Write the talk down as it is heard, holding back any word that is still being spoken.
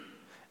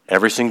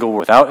every single word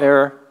without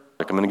error.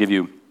 I'm going to give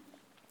you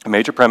a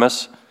major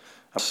premise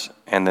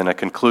and then a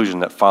conclusion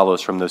that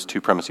follows from those two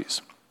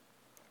premises.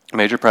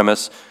 Major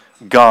premise,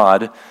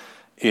 God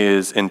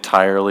is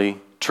entirely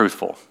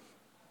truthful.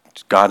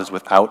 God is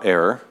without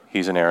error.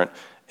 He's inerrant,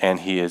 and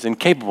he is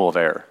incapable of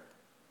error.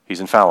 He's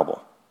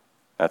infallible.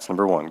 That's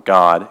number one.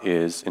 God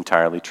is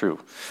entirely true.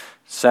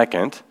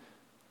 Second,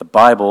 the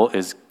Bible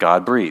is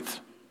God-breathed.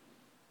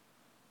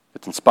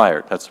 It's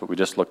inspired. That's what we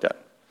just looked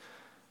at.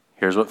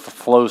 Here's what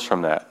flows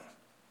from that.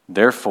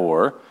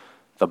 Therefore,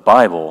 the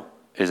Bible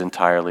is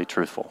entirely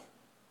truthful.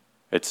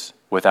 It's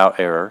without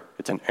error,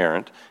 it's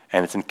inerrant,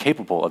 and it's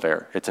incapable of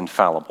error. It's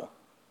infallible.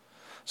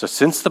 So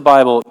since the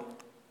Bible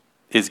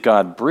is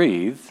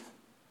God-breathed,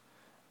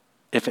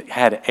 if it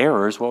had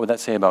errors, what would that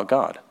say about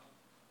God?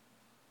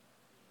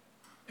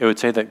 It would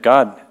say that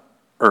God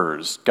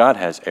errs. God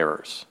has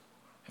errors.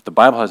 If the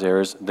Bible has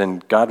errors,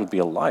 then God would be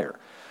a liar.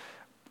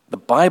 The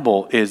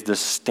Bible is the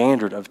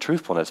standard of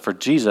truthfulness. For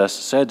Jesus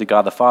said to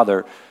God the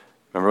Father,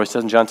 remember what he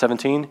says in John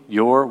 17?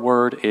 Your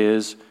word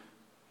is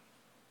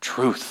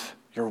truth.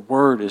 Your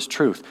word is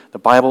truth. The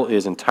Bible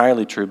is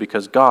entirely true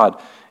because God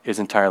is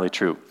entirely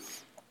true.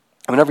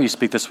 And whenever you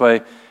speak this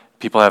way,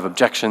 people have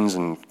objections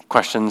and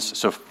questions.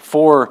 So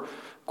 4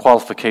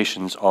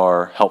 qualifications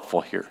are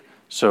helpful here.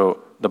 So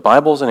the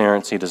Bible's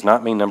inerrancy does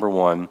not mean, number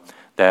one,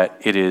 that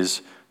it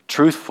is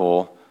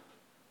truthful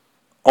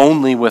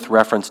only with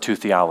reference to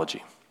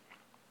theology.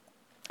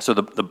 So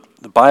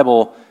the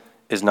Bible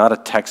is not a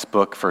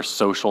textbook for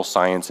social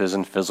sciences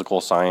and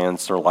physical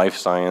science or life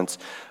science,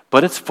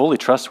 but it's fully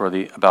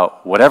trustworthy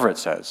about whatever it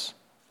says,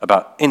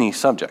 about any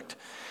subject.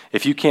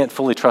 If you can't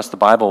fully trust the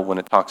Bible when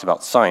it talks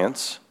about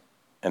science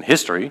and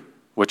history,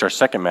 which are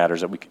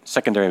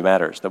secondary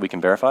matters that we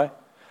can verify,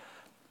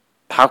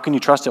 how can you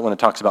trust it when it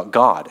talks about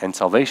God and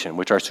salvation,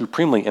 which are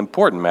supremely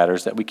important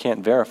matters that we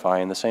can't verify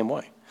in the same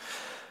way?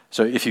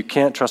 So if you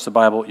can't trust the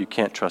Bible, you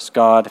can't trust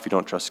God. If you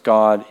don't trust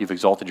God, you've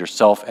exalted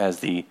yourself as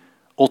the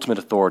ultimate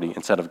authority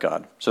instead of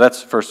God. So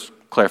that's first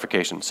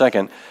clarification.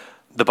 Second,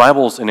 the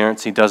Bible's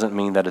inerrancy doesn't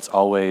mean that it's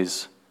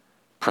always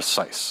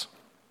precise.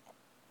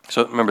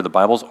 So remember, the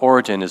Bible's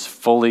origin is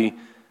fully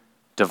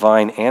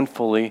divine and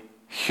fully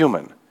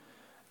human.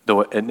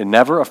 Though it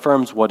never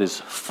affirms what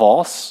is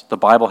false, the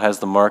Bible has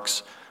the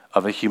marks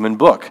of a human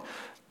book.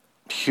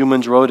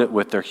 Humans wrote it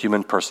with their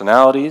human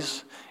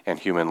personalities and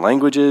human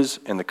languages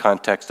in the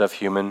context of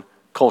human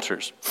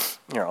cultures.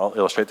 Here, I'll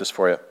illustrate this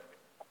for you.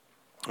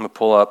 I'm going to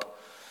pull up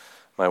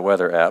my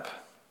weather app.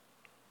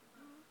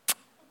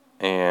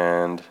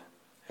 And,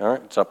 all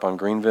right, it's up on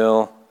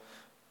Greenville.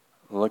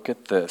 Look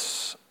at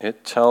this.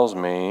 It tells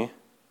me,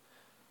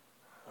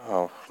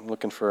 I'm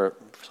looking for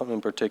something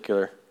in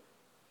particular.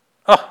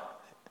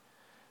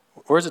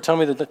 Where does it tell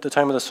me the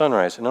time of the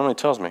sunrise? It only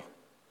tells me.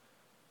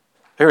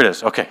 Here it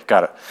is. Okay,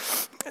 got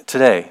it.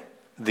 Today,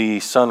 the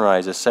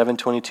sunrise is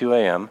 7:22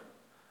 a.m.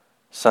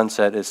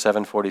 Sunset is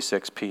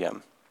 7:46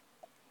 p.m.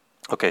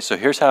 Okay, so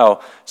here's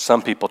how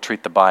some people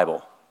treat the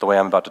Bible, the way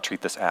I'm about to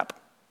treat this app.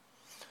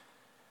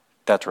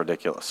 That's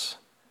ridiculous.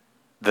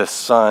 The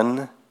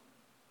sun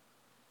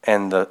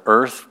and the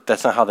earth,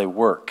 that's not how they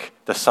work.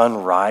 The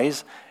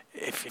sunrise,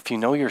 if you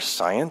know your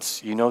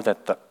science, you know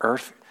that the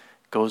earth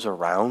goes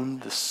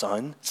around the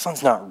sun. The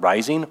sun's not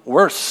rising.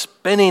 We're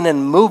spinning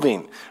and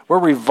moving. We're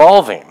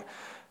revolving.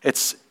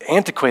 It's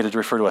antiquated to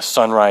refer to a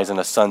sunrise and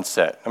a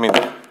sunset. I mean,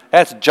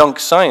 that's junk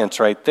science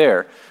right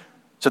there.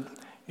 So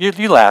you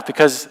laugh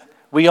because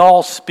we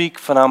all speak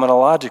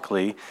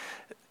phenomenologically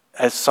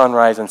as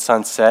sunrise and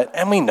sunset,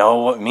 and we know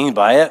what we mean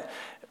by it,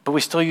 but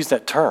we still use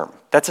that term.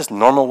 That's just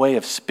normal way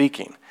of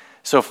speaking.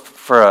 So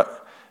for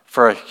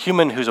a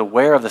human who's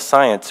aware of the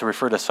science to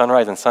refer to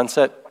sunrise and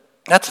sunset,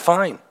 that's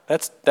fine.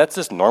 That's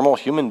just normal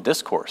human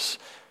discourse.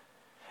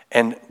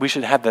 And we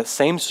should have that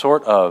same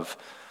sort of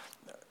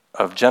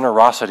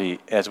generosity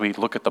as we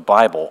look at the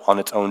Bible on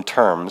its own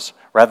terms,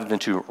 rather than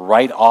to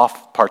write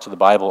off parts of the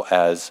Bible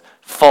as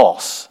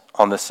false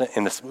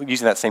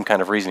using that same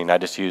kind of reasoning I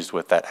just used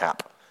with that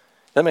app.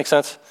 Does that make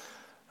sense?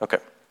 Okay.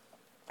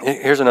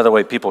 Here's another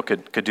way people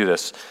could do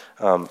this.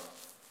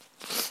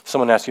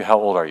 Someone asks you, how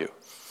old are you?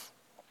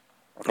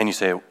 And you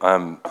say,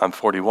 I'm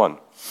 41.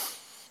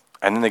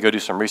 And then they go do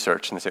some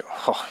research and they say,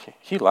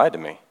 he lied to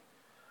me.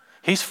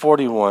 He's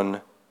 41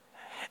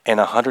 in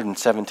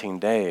 117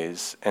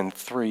 days and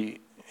 3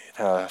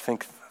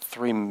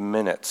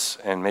 minutes,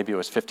 and maybe it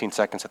was 15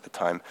 seconds at the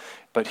time,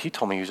 but he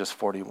told me he was just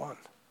 41.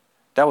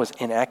 That was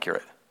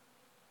inaccurate.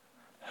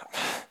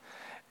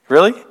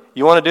 Really?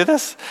 You want to do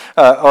this?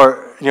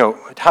 Or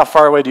how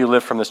far away do you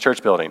live from this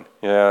church building?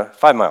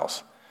 5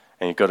 miles.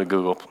 And you go to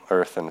Google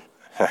Earth and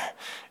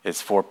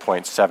it's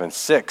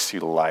 4.76, you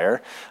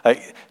liar.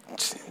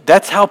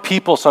 That's how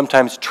people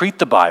sometimes treat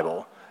the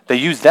Bible. They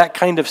use that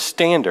kind of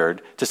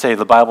standard to say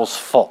the Bible's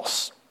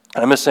false.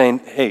 And I'm just saying,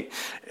 hey,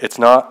 it's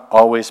not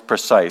always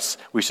precise.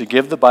 We should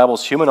give the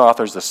Bible's human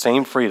authors the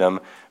same freedom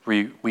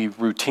we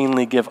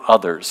routinely give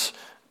others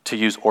to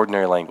use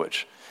ordinary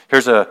language.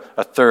 Here's a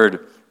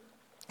third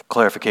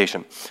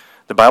clarification.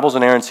 The Bible's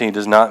inerrancy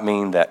does not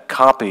mean that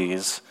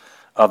copies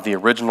of the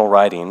original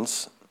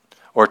writings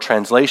or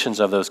translations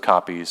of those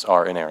copies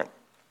are inerrant.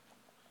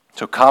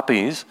 So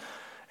copies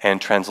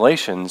and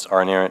translations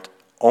are inerrant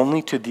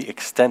only to the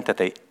extent that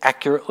they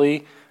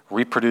accurately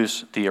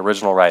reproduce the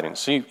original writings.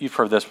 So you've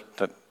heard this,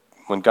 that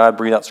when God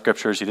breathed out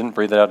scriptures, he didn't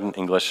breathe it out in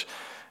English,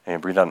 and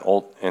he breathed out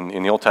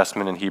in the Old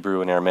Testament in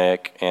Hebrew and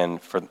Aramaic,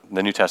 and for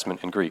the New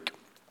Testament in Greek.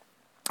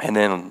 And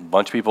then a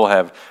bunch of people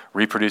have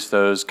reproduced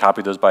those,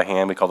 copied those by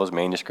hand. We call those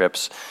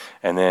manuscripts.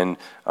 And then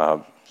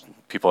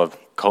people have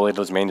collated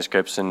those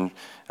manuscripts and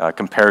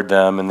compared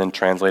them and then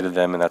translated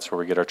them, and that's where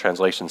we get our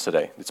translations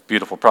today. It's a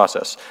beautiful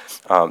process.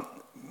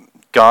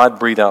 God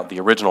breathed out the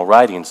original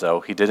writings,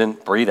 though. He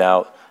didn't breathe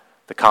out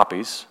the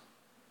copies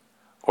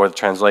or the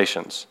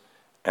translations.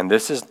 And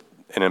this is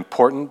an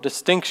important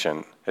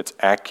distinction. It's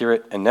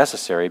accurate and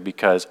necessary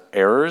because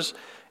errors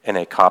in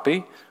a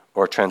copy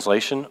or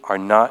translation are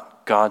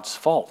not God's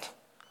fault.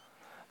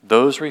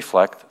 Those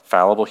reflect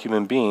fallible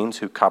human beings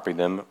who copied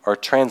them or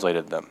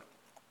translated them.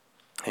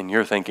 And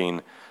you're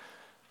thinking,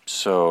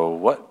 so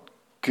what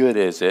good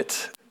is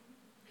it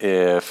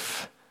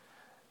if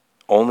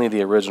only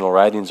the original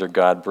writings are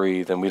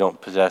God-breathed and we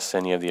don't possess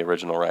any of the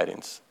original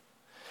writings?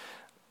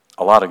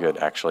 A lot of good,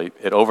 actually.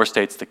 It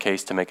overstates the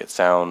case to make it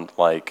sound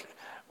like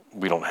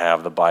we don't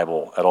have the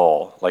Bible at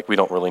all, like we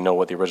don't really know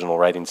what the original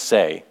writings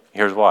say.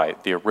 Here's why.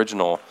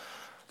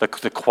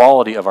 The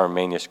quality of our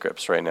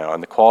manuscripts right now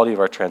and the quality of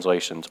our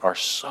translations are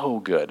so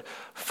good,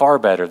 far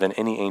better than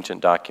any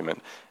ancient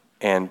document.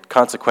 And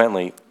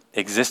consequently,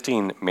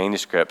 existing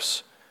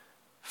manuscripts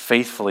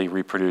faithfully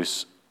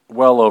reproduce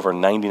well over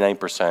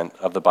 99%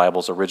 of the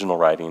Bible's original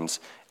writings,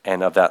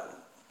 and of that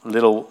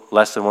little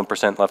less than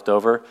 1% left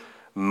over,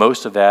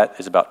 most of that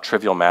is about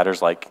trivial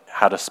matters like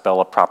how to spell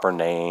a proper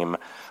name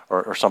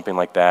or something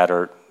like that,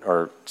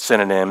 or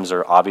synonyms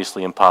or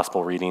obviously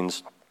impossible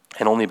readings.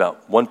 And only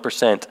about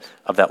 1%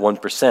 of that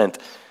 1%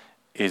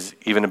 is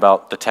even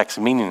about the text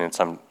meaning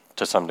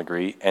to some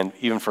degree. And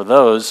even for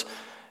those,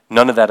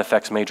 none of that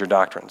affects major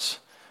doctrines.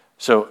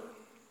 So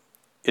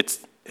it's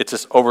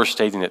just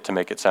overstating it to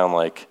make it sound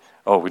like,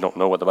 oh, we don't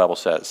know what the Bible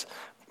says.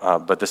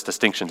 But this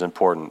distinction is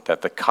important,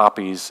 that the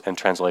copies and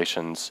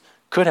translations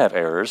could have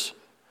errors,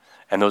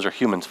 and those are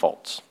human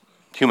faults,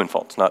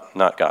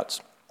 not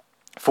God's.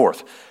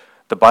 Fourth,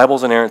 the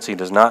Bible's inerrancy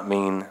does not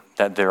mean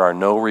that there are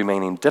no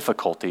remaining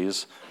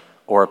difficulties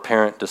or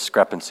apparent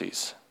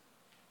discrepancies.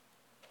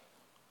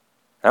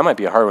 That might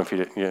be a hard one for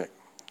you to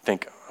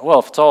think, well,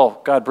 if it's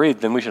all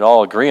God-breathed, then we should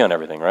all agree on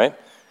everything, right?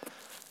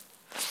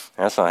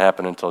 That's not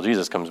happening until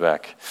Jesus comes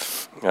back.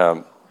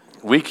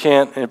 We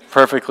can't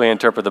perfectly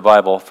interpret the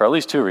Bible for at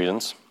least two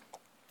reasons.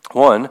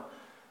 One,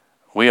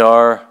 we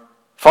are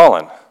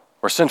fallen.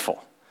 We're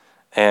sinful.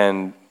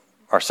 And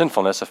our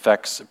sinfulness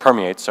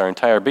permeates our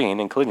entire being,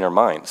 including our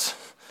minds.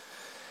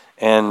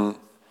 And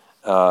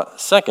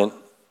second,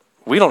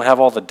 we don't have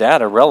all the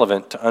data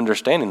relevant to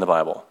understanding the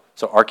Bible.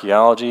 So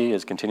archaeology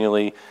is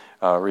continually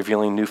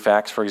revealing new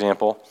facts, for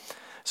example.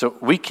 So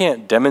we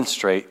can't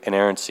demonstrate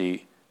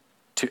inerrancy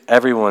to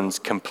everyone's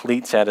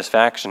complete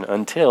satisfaction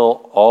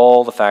until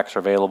all the facts are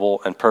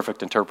available and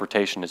perfect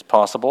interpretation is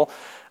possible.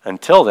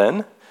 Until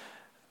then,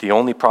 the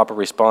only proper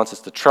response is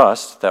to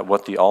trust that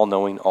what the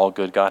all-knowing,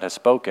 all-good God has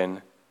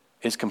spoken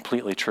is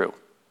completely true.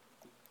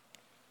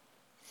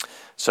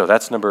 So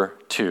that's number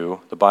two.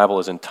 The Bible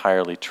is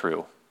entirely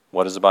true.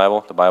 What is the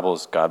Bible? The Bible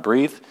is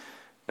God-breathed.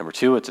 Number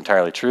two, it's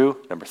entirely true.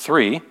 Number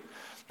three,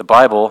 the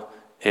Bible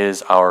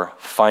is our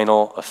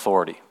final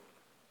authority.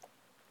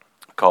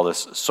 We call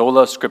this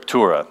sola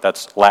scriptura.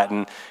 That's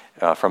Latin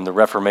from the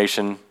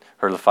Reformation.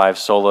 Heard of the 5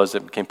 solas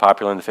that became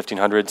popular in the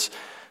 1500s?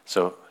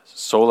 So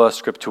sola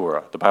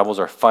scriptura. The Bible is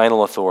our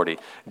final authority.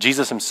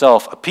 Jesus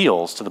himself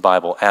appeals to the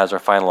Bible as our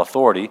final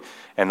authority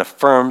and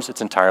affirms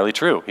it's entirely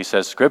true. He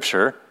says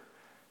Scripture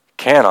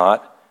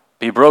cannot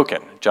be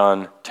broken.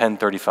 John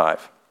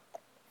 10:35.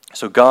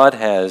 So God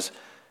has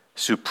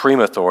supreme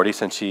authority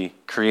since he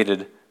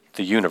created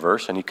the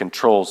universe and he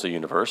controls the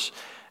universe.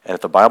 And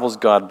if the Bible is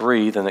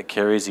God-breathed, then it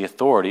carries the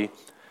authority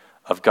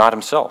of God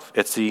himself.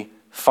 It's the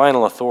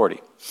final authority.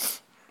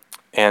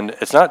 And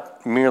it's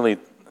not merely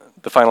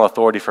the final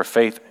authority for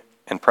faith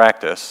and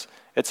practice.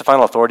 It's the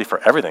final authority for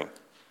everything.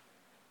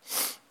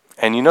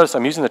 And you notice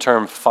I'm using the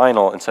term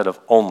final instead of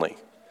only.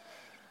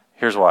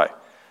 Here's why.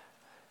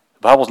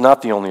 The Bible's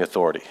not the only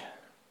authority.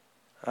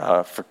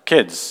 For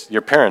kids,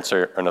 your parents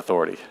are an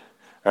authority.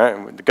 All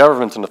right? The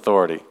government's an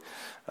authority.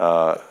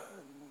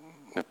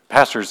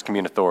 Pastors can be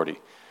an authority.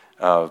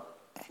 On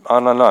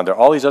and on. There are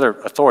all these other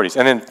authorities.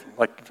 And then,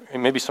 like,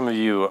 maybe some of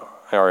you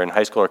are in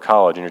high school or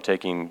college and you're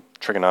taking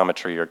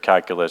trigonometry or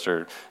calculus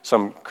or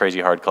some crazy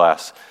hard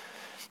class.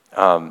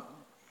 You're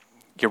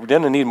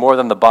going to need more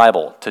than the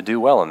Bible to do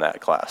well in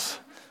that class.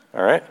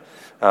 All right?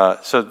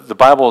 So the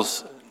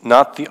Bible's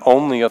not the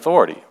only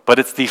authority, but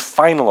it's the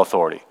final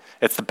authority.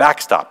 It's the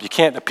backstop. You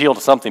can't appeal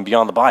to something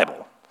beyond the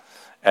Bible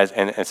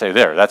and say,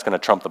 that's going to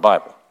trump the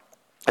Bible.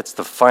 It's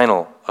the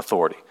final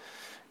authority.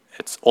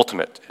 It's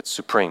ultimate. It's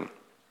supreme.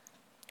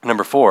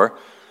 Number 4,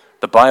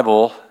 the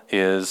Bible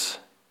is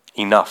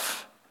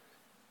enough.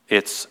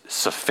 it's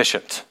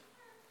sufficient.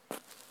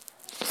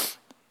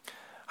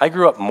 I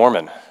grew up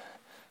Mormon,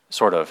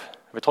 sort of.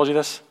 Have I told you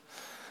this?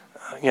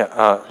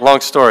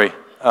 Long story.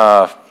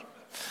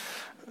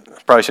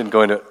 Probably shouldn't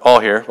go into it all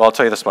here, but I'll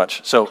tell you this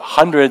much. So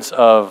hundreds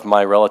of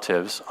my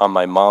relatives on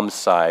my mom's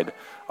side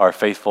are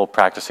faithful,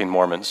 practicing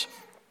Mormons.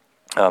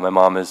 My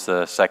mom is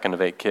the second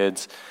of 8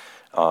 kids,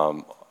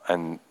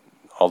 and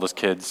all those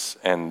kids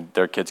and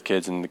their kids'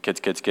 kids and the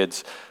kids'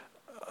 kids,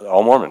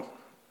 all Mormon.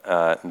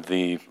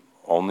 The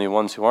only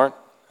ones who aren't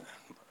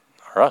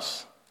are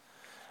us.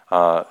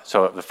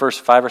 So the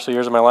first 5 or so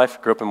years of my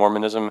life, grew up in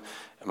Mormonism.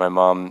 And my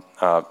mom,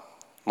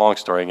 long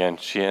story again,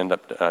 she ended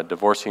up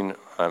divorcing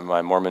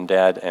my Mormon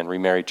dad and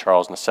remarried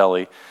Charles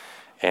Naselli.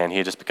 And he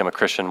had just become a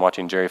Christian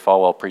watching Jerry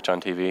Falwell preach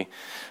on TV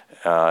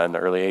in the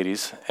early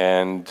 80s.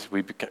 And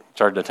we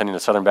started attending a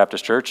Southern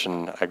Baptist church,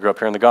 and I grew up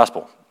hearing the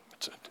gospel.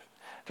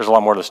 There's a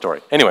lot more to the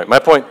story. Anyway, my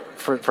point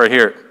for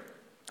here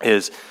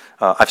is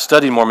I've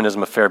studied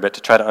Mormonism a fair bit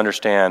to try to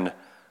understand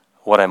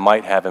what I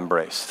might have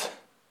embraced.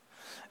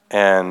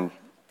 And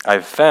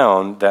I've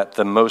found that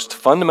the most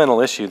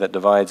fundamental issue that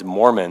divides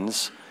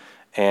Mormons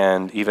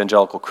and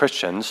evangelical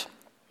Christians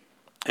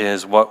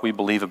is what we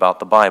believe about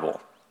the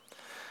Bible.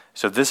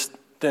 So this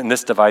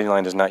dividing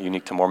line is not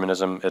unique to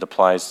Mormonism. It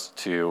applies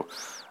to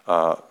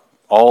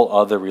all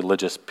other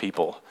religious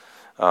people.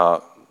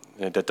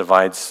 That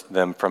divides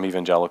them from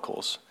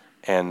evangelicals.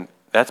 And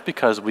that's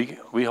because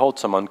we hold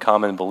some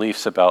uncommon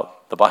beliefs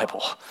about the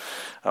Bible.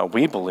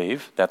 We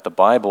believe that the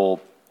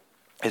Bible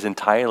is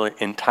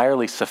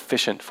entirely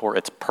sufficient for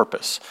its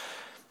purpose.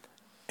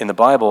 In the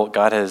Bible,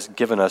 God has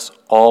given us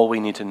all we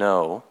need to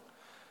know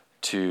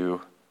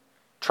to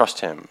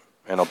trust Him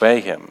and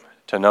obey Him,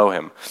 to know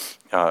Him.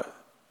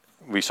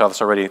 We saw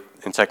this already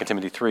in 2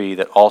 Timothy 3,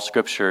 that all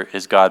Scripture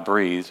is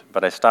God-breathed,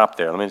 but I stopped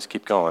there. Let me just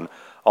keep going.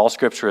 All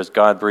Scripture is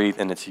God-breathed,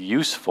 and it's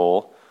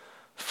useful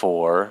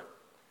for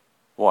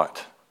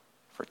what?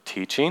 For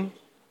teaching.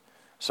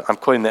 So I'm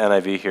quoting the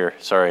NIV here,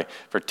 sorry.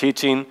 For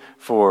teaching,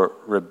 for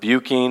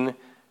rebuking,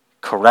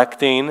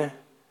 correcting,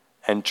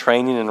 and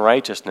training in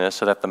righteousness,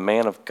 so that the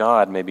man of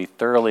God may be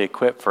thoroughly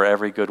equipped for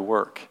every good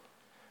work.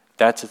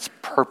 That's its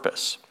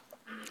purpose.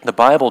 The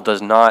Bible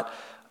does not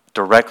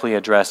directly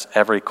address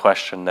every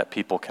question that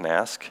people can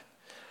ask.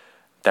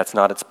 That's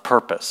not its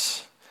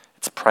purpose.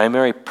 Its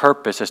primary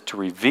purpose is to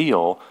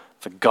reveal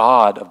the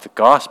God of the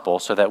gospel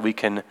so that we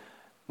can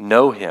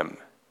know Him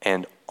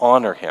and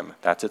honor Him.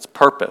 That's its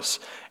purpose.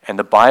 And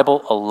the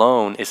Bible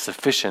alone is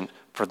sufficient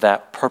for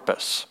that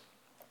purpose.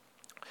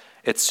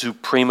 Its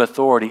supreme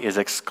authority is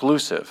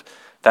exclusive.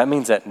 That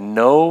means that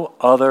no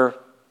other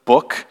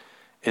book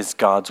is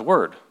God's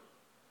word.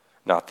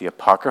 Not the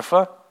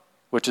Apocrypha,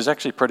 which is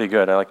actually pretty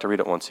good. I like to read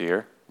it once a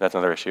year. That's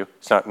another issue.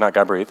 It's not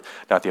God-breathed.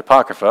 Not the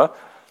Apocrypha.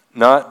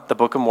 Not the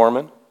Book of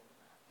Mormon.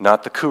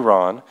 Not the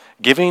Quran.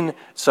 Giving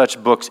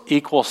such books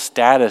equal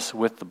status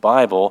with the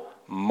Bible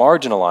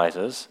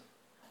marginalizes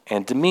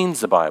and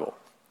demeans the Bible.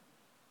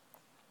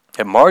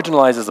 It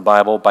marginalizes the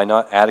Bible by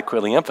not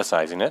adequately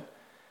emphasizing it,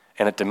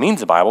 and it demeans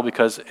the Bible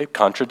because it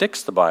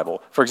contradicts the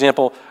Bible. For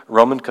example,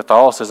 Roman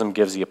Catholicism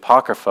gives the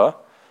Apocrypha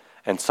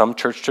and some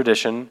church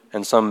tradition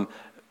and some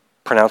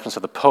pronouncements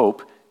of the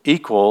Pope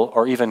equal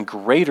or even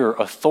greater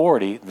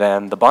authority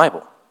than the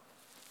Bible.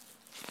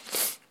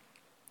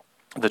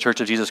 The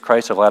Church of Jesus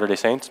Christ of Latter-day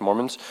Saints,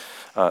 Mormons,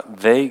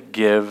 they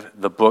give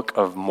the Book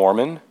of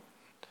Mormon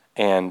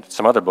and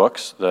some other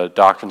books, the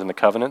Doctrines and the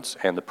Covenants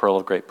and the Pearl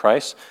of Great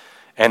Price,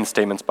 and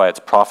statements by its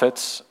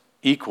prophets,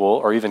 equal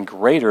or even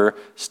greater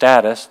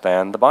status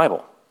than the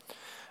Bible.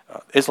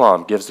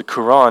 Islam gives the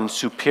Quran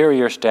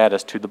superior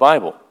status to the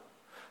Bible.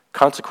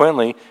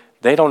 Consequently,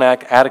 they don't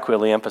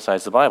adequately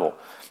emphasize the Bible.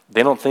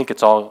 They don't think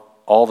it's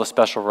all the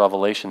special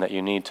revelation that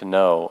you need to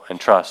know and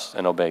trust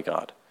and obey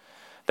God.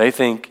 They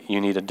think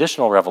you need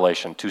additional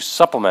revelation to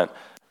supplement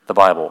the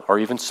Bible or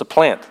even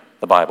supplant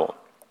the Bible.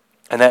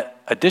 And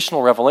that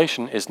additional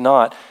revelation is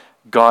not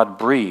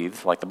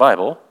God-breathed like the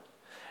Bible,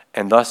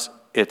 and thus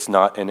it's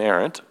not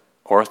inerrant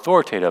or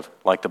authoritative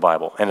like the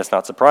Bible. And it's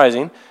not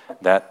surprising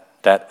that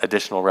that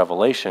additional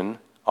revelation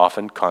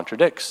often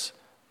contradicts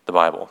the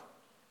Bible.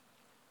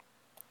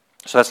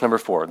 So that's number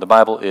 4. The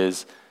Bible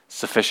is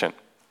sufficient.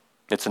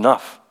 It's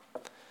enough.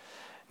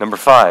 Number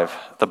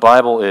 5, the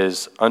Bible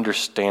is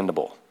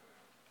understandable.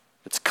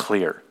 It's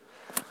clear.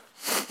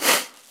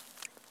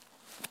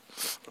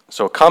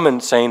 So a common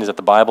saying is that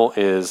the Bible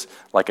is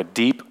like a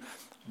deep,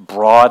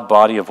 broad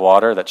body of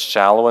water that's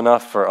shallow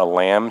enough for a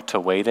lamb to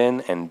wade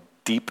in and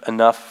deep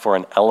enough for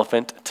an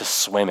elephant to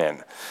swim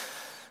in.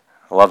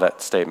 I love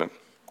that statement.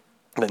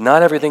 But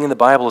not everything in the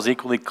Bible is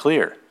equally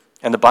clear,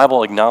 and the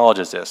Bible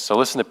acknowledges this. So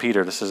listen to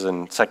Peter. This is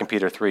in 2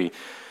 Peter 3.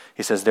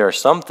 He says there are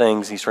some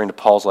things, he's referring to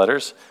Paul's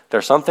letters, there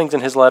are some things in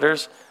his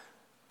letters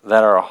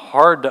that are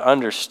hard to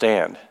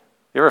understand.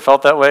 You ever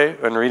felt that way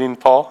when reading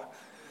Paul?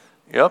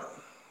 Yep,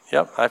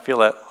 I feel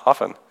that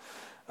often.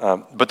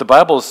 But the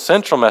Bible's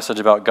central message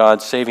about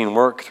God's saving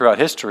work throughout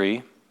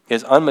history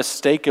is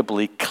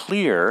unmistakably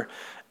clear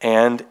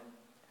and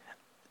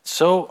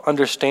so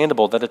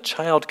understandable that a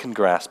child can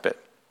grasp it.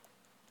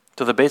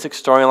 So the basic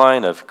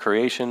storyline of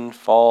creation,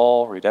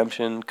 fall,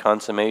 redemption,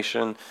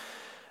 consummation,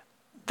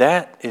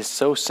 that is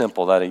so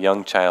simple that a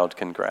young child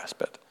can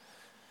grasp it.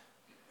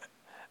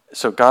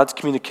 So God's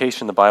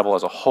communication in the Bible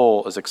as a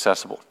whole is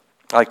accessible.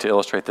 I like to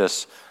illustrate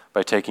this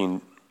by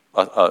taking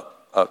a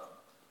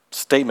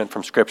statement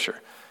from Scripture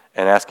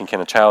and asking,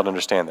 can a child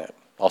understand that?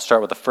 I'll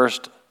start with the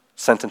first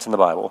sentence in the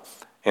Bible.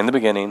 In the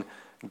beginning,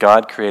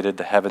 God created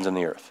the heavens and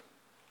the earth.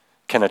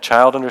 Can a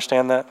child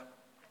understand that?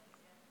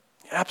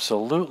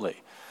 Absolutely.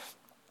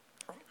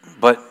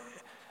 But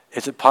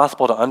is it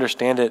possible to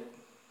understand it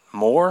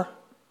more?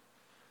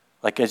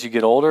 Like as you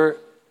get older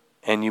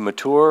and you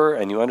mature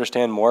and you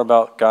understand more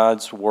about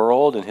God's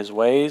world and his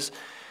ways,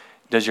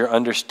 does your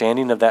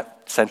understanding of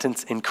that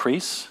sentence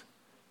increase?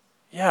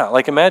 Yeah,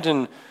 like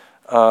imagine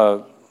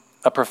a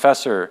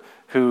professor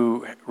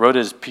who wrote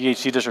his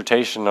PhD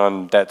dissertation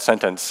on that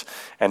sentence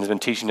and has been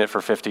teaching it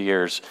for 50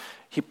 years.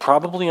 He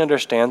probably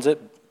understands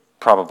it,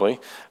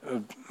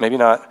 maybe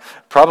not,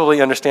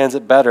 probably understands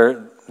it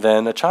better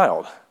than a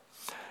child.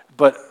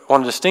 But I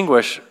want to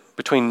distinguish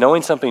between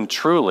knowing something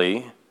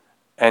truly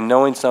and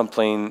knowing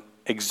something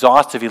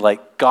exhaustively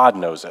like God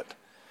knows it.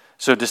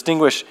 So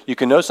distinguish, you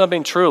can know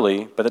something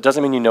truly, but that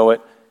doesn't mean you know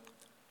it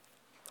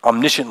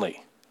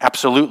omnisciently,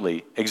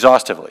 absolutely,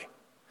 exhaustively.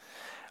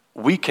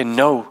 We can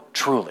know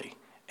truly,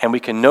 and we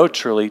can know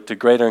truly to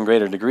greater and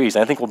greater degrees.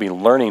 And I think we'll be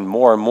learning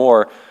more and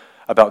more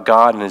about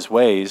God and his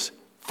ways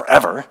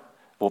forever.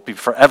 We'll be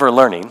forever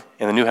learning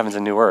in the new heavens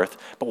and new earth,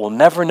 but we'll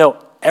never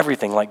know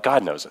everything like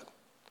God knows it.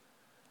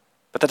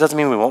 But that doesn't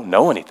mean we won't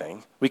know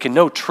anything. We can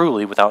know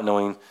truly without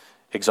knowing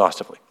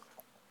exhaustively.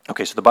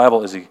 Okay, so the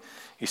Bible is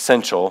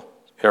essential,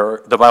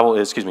 or the Bible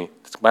is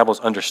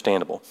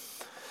understandable.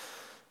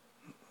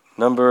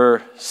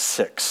 Number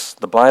 6,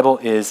 the Bible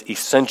is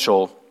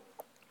essential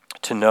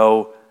to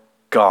know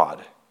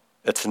God.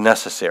 It's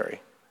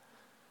necessary.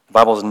 The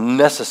Bible is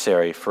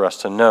necessary for us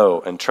to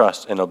know and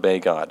trust and obey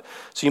God.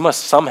 So you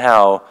must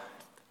somehow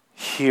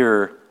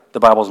hear the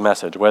Bible's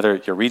message,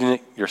 whether you're reading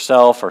it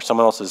yourself or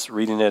someone else is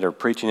reading it or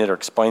preaching it or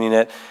explaining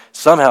it.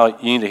 Somehow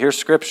you need to hear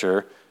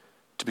Scripture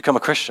to become a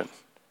Christian.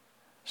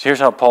 So here's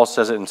how Paul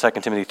says it in 2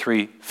 Timothy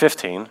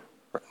 3:15,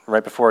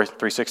 right before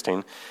 3:16.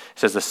 He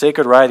says, the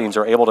sacred writings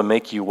are able to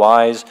make you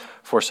wise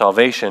for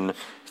salvation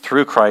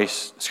through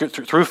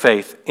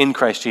faith in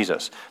Christ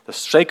Jesus. The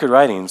sacred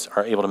writings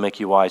are able to make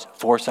you wise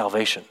for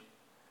salvation.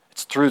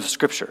 It's through the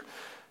Scripture.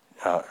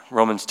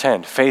 Romans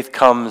 10, faith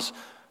comes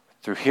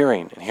through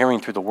hearing, and hearing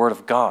through the Word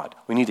of God.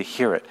 We need to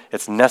hear it.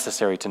 It's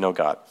necessary to know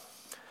God.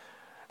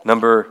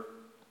 Number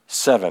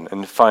 7,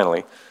 and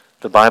finally,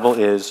 the Bible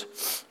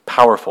is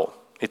powerful.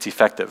 It's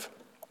effective.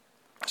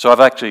 So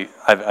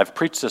I've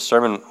preached this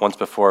sermon once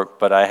before,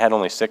 but I had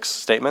only 6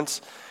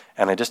 statements,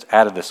 and I just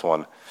added this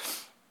one.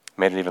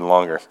 Made it even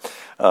longer.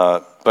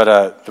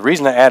 But the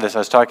reason I add this, I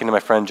was talking to my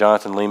friend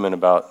Jonathan Lehman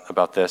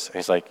about this, and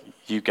he's like,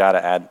 you got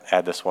to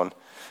add this one,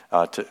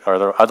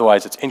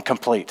 otherwise it's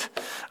incomplete.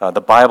 The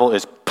Bible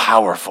is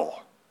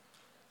powerful.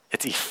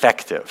 It's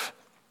effective.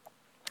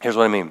 Here's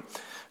what I mean.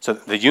 So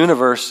the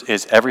universe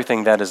is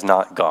everything that is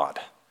not God.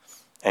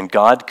 And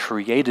God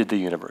created the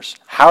universe.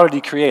 How did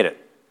he create it?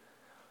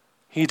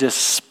 He just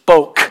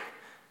spoke,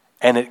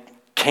 and it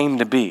came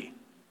to be.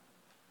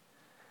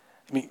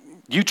 I mean,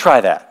 you try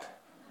that.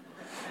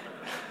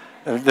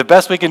 The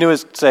best we can do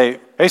is say,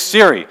 hey,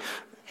 Siri,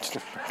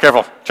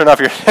 careful, turn off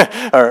your,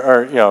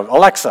 or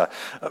Alexa.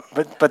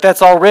 But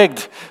that's all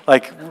rigged.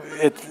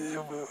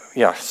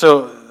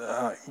 So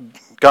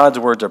God's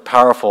words are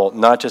powerful,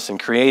 not just in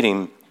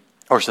creating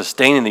or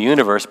sustaining the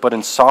universe, but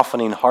in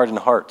softening hardened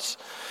hearts.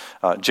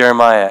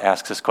 Jeremiah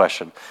asks this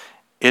question,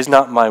 is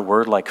not my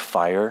word like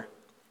fire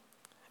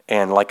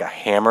and like a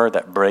hammer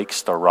that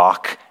breaks the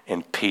rock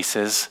in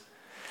pieces?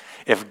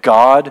 If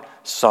God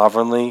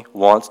sovereignly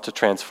wants to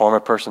transform a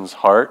person's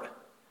heart,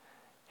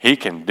 he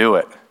can do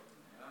it.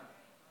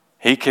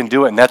 He can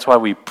do it, and that's why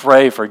we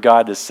pray for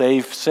God to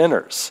save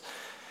sinners.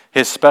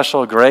 His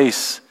special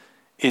grace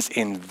is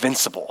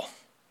invincible.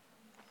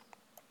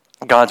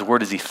 God's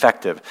word is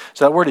effective.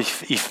 So that word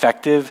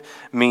effective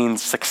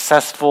means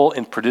successful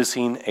in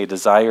producing a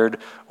desired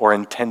or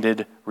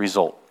intended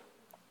result.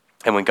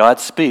 And when God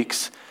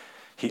speaks,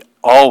 he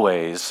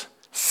always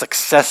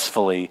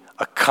successfully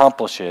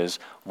accomplishes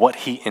what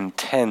he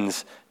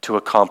intends to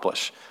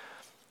accomplish.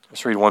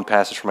 Let's read one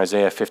passage from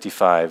Isaiah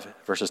 55,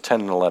 verses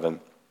 10 and 11.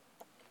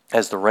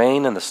 As the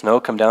rain and the snow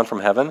come down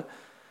from heaven,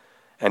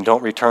 and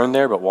don't return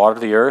there, but water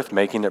the earth,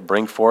 making it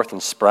bring forth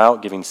and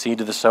sprout, giving seed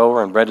to the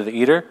sower and bread to the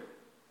eater,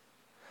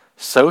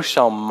 so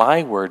shall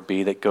my word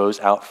be that goes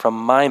out from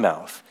my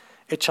mouth.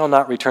 It shall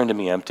not return to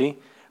me empty,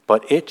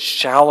 but it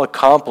shall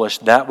accomplish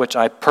that which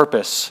I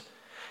purpose,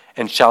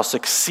 and shall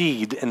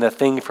succeed in the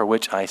thing for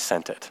which I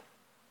sent it.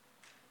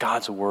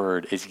 God's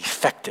word is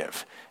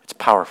effective. It's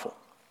powerful.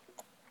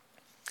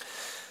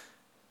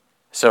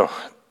 So,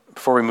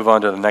 before we move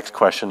on to the next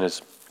question,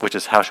 which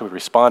is how should we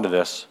respond to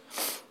this,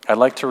 I'd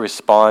like to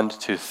respond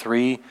to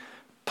 3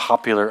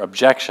 popular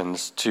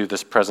objections to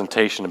this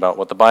presentation about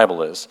what the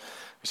Bible is.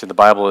 We said the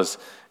Bible is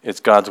It's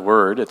God's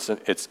word.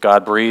 It's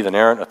God-breathed,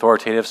 inerrant,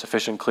 authoritative,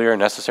 sufficient, clear,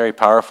 necessary,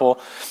 powerful.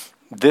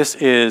 This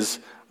is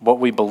what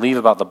we believe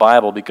about the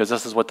Bible because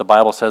this is what the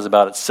Bible says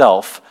about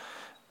itself.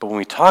 But when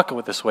we talk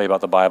this way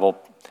about the Bible,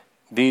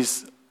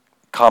 these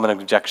common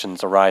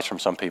objections arise from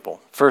some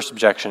people. First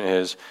objection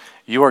is,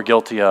 you are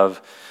guilty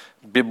of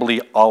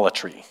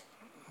bibliolatry.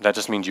 That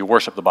just means you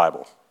worship the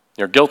Bible.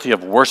 You're guilty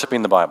of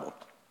worshiping the Bible.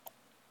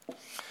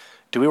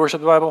 Do we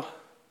worship the Bible?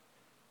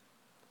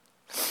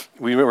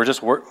 We've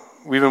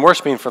been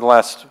worshiping for the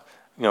last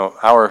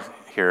hour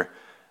here.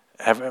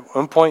 At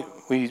one point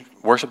we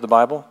worship the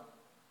Bible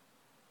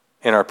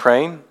in our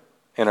praying,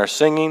 in our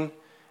singing,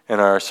 in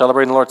our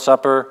celebrating the Lord's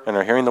Supper, in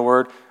our hearing the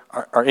Word.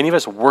 Are any of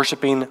us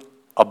worshiping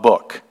a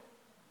book?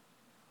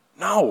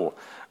 No,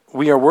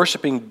 we are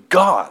worshiping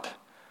God.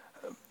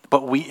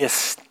 But we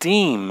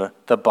esteem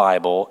the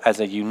Bible as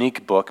a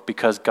unique book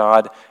because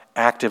God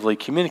actively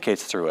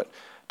communicates through it.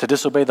 To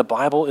disobey the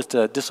Bible is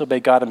to disobey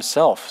God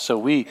himself.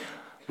 So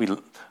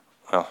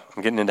I'm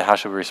getting into how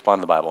should we respond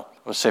to the Bible.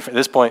 Let's say at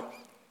this point,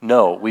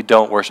 no, we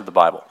don't worship the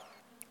Bible.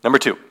 Number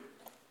 2,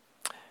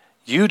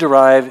 you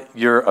derive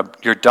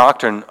your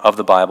doctrine of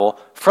the Bible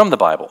from the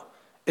Bible.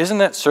 Isn't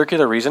that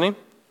circular reasoning?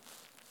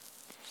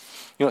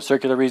 You know what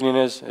circular reasoning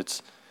is?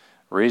 It's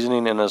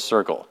reasoning in a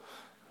circle.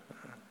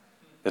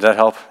 Did that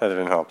help? That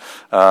didn't help.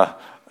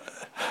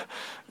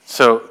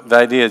 So the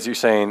idea is you're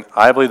saying,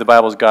 I believe the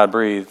Bible is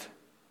God-breathed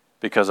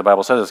because the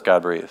Bible says it's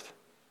God-breathed.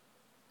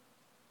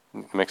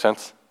 Make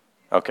sense?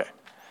 Okay.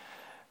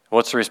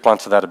 What's the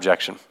response to that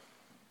objection?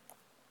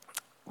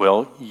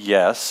 Well,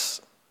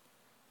 yes,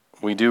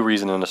 we do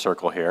reason in a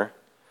circle here,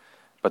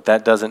 but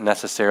that doesn't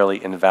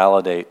necessarily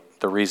invalidate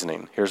the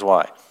reasoning. Here's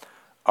why.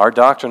 Our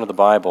doctrine of the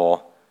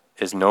Bible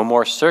is no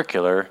more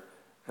circular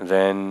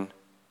than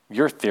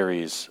your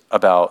theories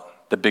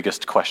about the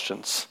biggest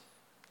questions,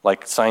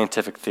 like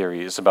scientific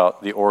theories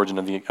about the origin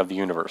of the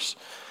universe.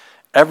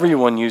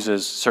 Everyone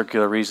uses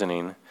circular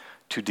reasoning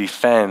to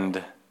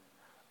defend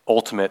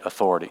ultimate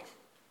authority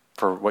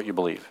for what you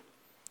believe.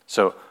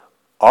 So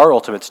our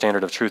ultimate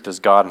standard of truth is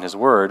God and his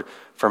word.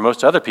 For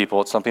most other people,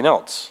 it's something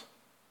else.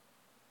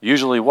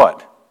 Usually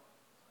what?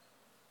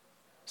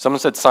 Someone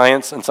said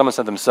science and someone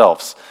said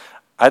themselves.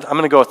 I'm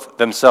going to go with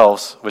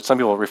themselves, which some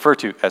people refer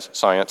to as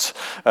science,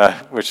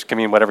 which can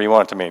mean whatever you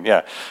want it to mean.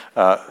 Yeah.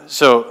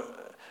 So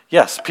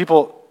yes,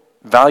 people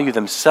value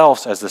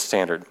themselves as the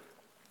standard.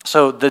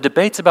 So the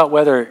debates about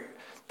whether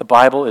the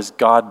Bible is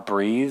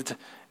God-breathed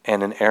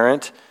and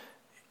inerrant,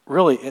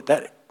 really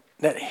that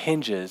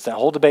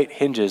whole debate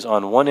hinges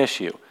on one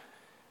issue.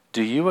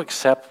 Do you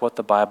accept what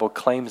the Bible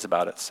claims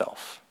about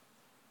itself?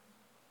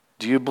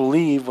 Do you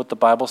believe what the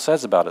Bible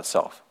says about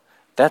itself?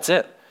 That's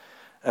it.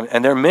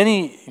 And there are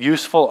many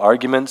useful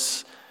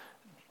arguments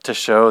to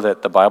show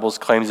that the Bible's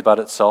claims about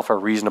itself are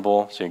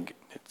reasonable, so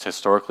it's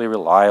historically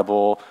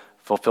reliable,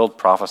 fulfilled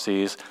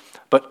prophecies.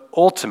 But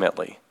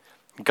ultimately,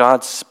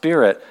 God's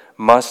Spirit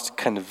must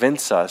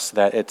convince us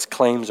that its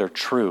claims are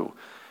true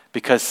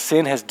because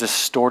sin has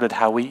distorted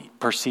how we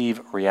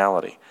perceive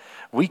reality.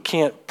 We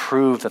can't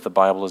prove that the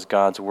Bible is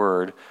God's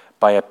word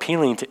by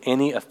appealing to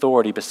any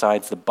authority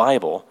besides the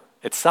Bible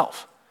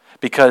itself,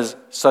 because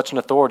such an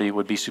authority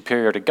would be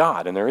superior to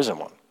God, and there isn't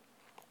one.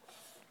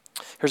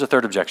 Here's a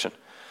third objection.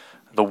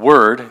 The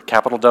Word,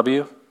 capital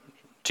W,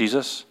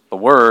 Jesus, the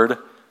Word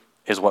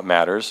is what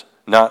matters,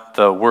 not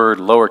the word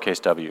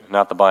lowercase w,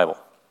 not the Bible.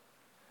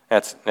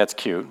 That's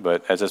cute,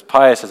 but as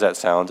pious as that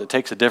sounds, it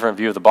takes a different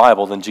view of the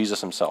Bible than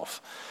Jesus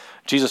himself.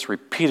 Jesus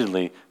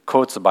repeatedly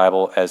quotes the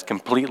Bible as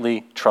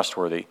completely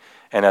trustworthy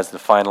and as the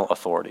final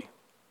authority.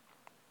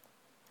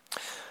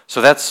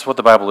 So that's what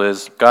the Bible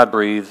is: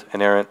 God-breathed,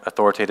 inerrant,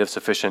 authoritative,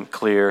 sufficient,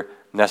 clear,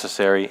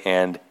 necessary,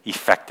 and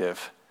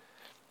effective.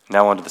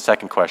 Now on to the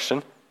second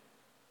question.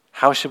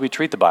 How should we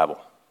treat the Bible?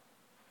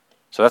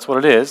 So that's what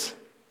it is.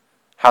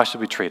 How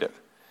should we treat it?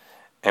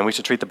 And we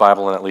should treat the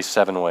Bible in at least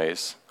 7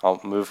 ways.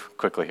 I'll move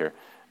quickly here.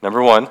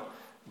 Number 1,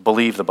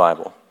 believe the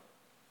Bible.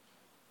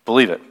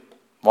 Believe it.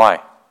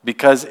 Why?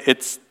 Because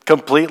it's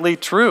completely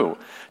true.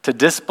 To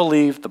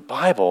disbelieve the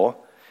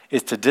Bible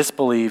is to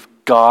disbelieve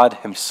God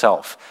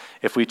himself.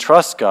 If we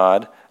trust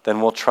God,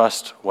 then we'll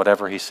trust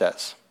whatever he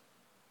says.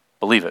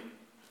 Believe it.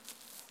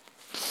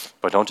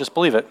 But don't just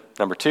believe it.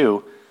 Number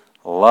 2,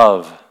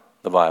 love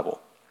the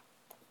Bible.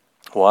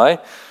 Why?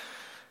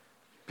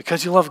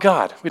 Because you love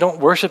God. We don't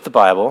worship the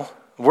Bible.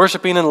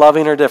 Worshiping and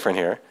loving are different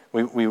here.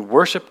 We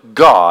worship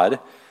God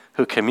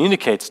who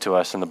communicates to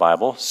us in the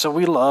Bible, so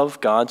we love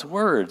God's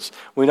words.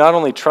 We not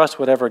only trust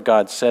whatever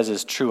God says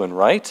is true and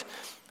right,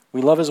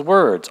 we love his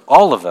words,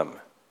 all of them,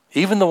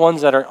 even the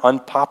ones that are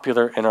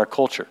unpopular in our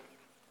culture.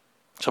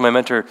 So my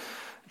mentor,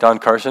 Don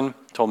Carson,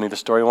 told me the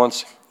story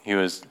once. He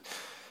was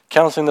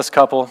counseling this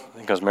couple. I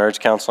think it was marriage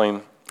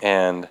counseling,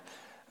 and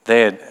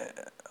they had,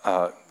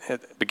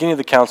 at the beginning of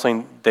the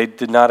counseling, they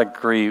did not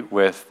agree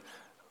with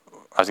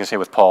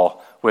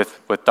Paul,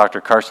 with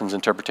Dr. Carson's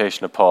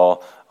interpretation of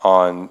Paul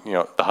on,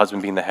 the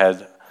husband being the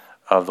head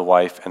of the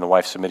wife and the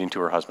wife submitting to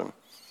her husband.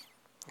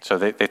 So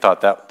they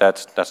thought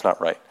that's not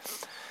right.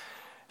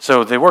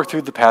 So they work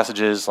through the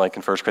passages like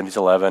in 1 Corinthians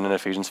 11 and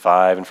Ephesians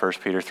 5 and 1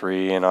 Peter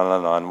 3 and on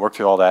and on, work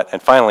through all that.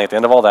 And finally, at the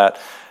end of all that,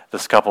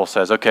 this couple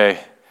says, okay,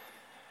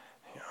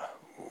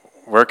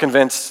 we're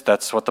convinced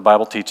that's what the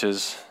Bible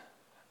teaches,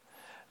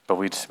 but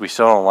we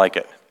still don't like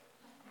it.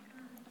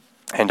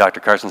 And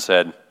Dr. Carson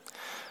said,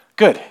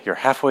 good, you're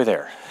halfway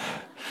there.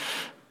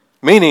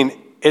 Meaning,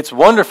 it's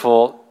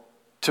wonderful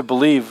to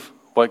believe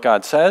what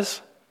God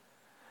says,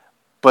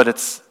 but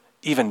it's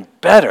even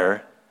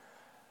better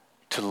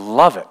to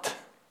love it,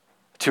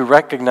 to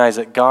recognize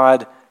that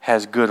God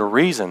has good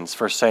reasons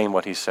for saying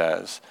what he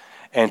says,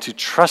 and to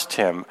trust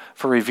him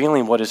for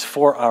revealing what is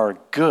for our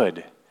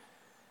good.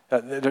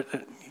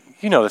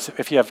 You know this,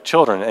 if you have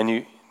children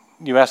and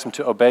you ask them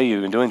to obey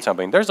you in doing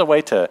something, there's a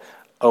way to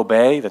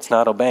obey that's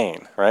not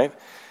obeying, right?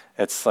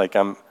 It's like,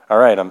 I'm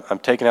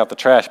taking out the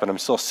trash, but I'm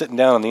still sitting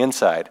down on the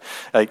inside.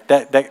 Like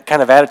that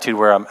kind of attitude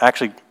where I'm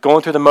actually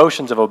going through the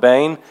motions of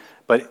obeying,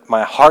 but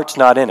my heart's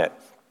not in it.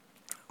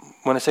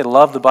 When I say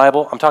love the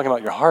Bible, I'm talking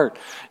about your heart.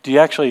 Do you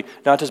actually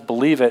not just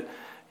believe it,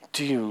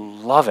 do you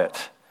love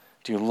it?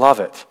 Do you love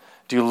it?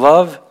 Do you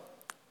love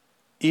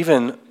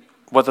even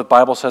what the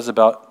Bible says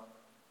about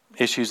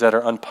issues that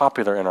are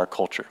unpopular in our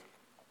culture?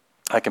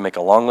 I can make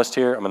a long list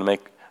here. I'm going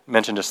to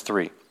mention just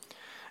 3.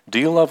 Do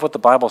you love what the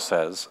Bible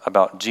says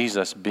about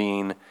Jesus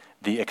being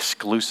the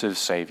exclusive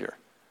Savior,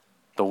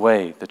 the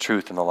way, the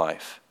truth, and the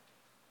life?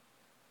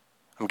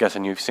 I'm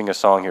guessing you sing a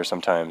song here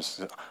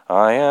sometimes.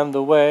 I am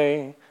the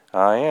way,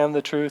 I am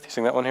the truth. You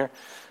sing that one here?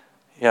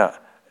 Yeah.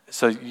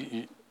 So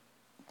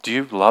do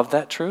you love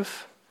that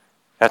truth?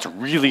 That's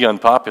really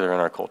unpopular in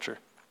our culture.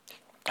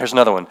 Here's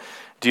another one.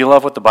 Do you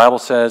love what the Bible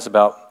says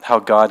about how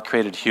God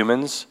created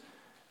humans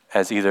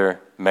as either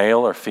male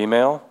or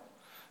female?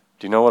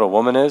 Do you know what a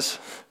woman is?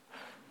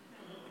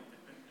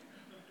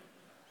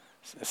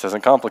 This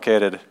isn't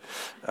complicated,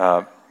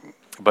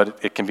 but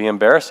it can be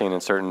embarrassing in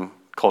certain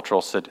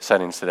cultural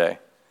settings today.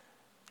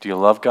 Do you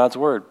love God's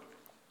word?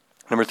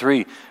 Number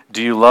 3,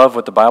 do you love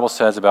what the Bible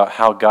says about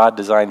how God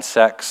designed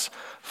sex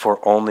for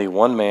only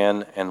one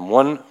man and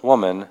one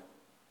woman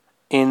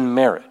in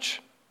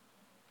marriage?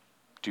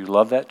 Do you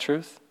love that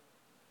truth?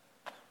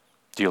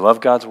 Do you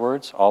love God's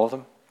words, all of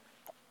them?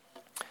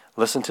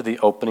 Listen to the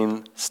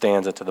opening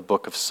stanza to the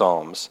book of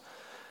Psalms.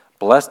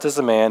 Blessed is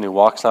the man who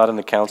walks not in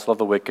the counsel of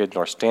the wicked,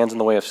 nor stands in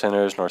the way of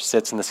sinners, nor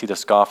sits in the seat of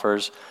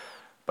scoffers,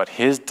 but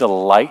his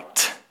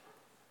delight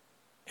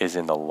is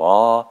in the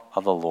law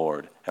of the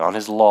Lord, and on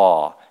his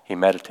law he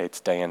meditates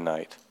day and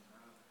night.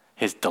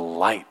 His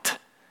delight.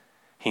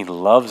 He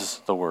loves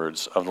the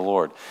words of the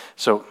Lord.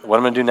 So what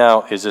I'm going to do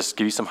now is just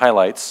give you some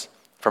highlights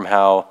from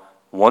how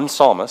one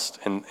psalmist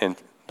in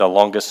the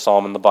longest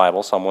psalm in the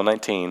Bible, Psalm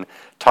 119,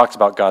 talks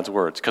about God's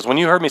words. Because when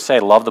you heard me say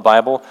love the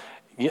Bible,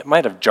 it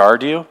might have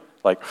jarred you,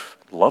 like,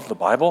 love the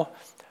Bible?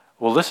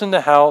 Well, listen to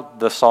how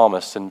the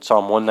psalmist in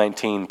Psalm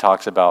 119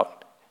 talks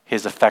about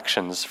his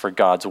affections for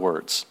God's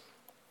words.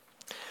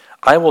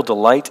 I will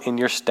delight in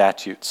your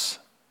statutes.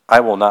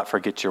 I will not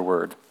forget your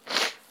word.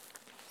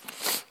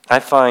 I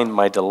find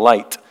my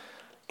delight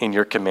in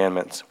your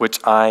commandments, which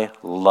I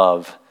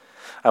love.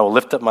 I will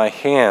lift up my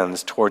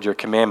hands toward your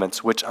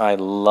commandments, which I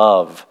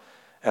love,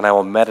 and I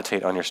will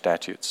meditate on your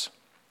statutes.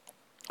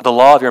 The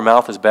law of your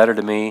mouth is better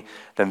to me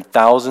than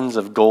thousands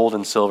of gold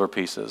and silver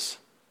pieces.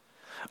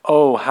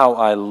 Oh, how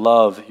I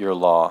love your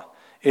law.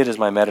 It is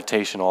my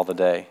meditation all the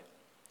day.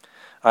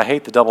 I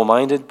hate the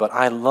double-minded, but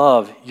I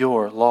love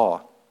your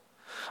law.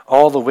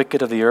 All the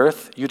wicked of the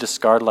earth you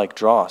discard like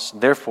dross.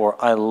 Therefore,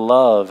 I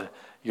love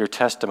your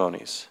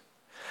testimonies.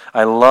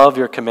 I love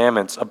your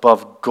commandments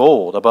above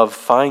gold, above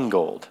fine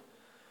gold.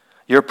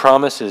 Your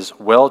promise is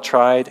well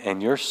tried,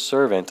 and your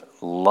servant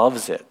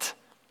loves it.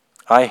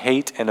 I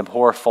hate and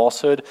abhor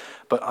falsehood,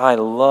 but I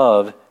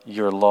love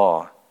your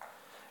law.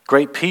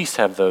 Great peace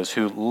have those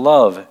who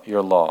love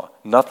your law.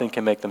 Nothing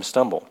can make them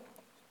stumble.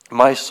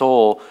 My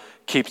soul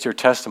keeps your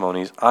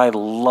testimonies. I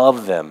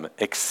love them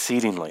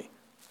exceedingly.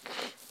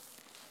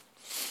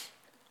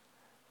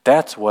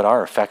 That's what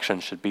our affection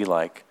should be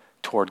like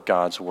toward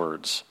God's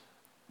words.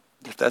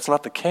 If that's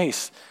not the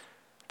case,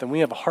 then we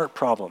have a heart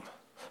problem.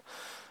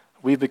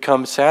 We've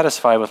become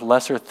satisfied with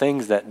lesser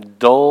things that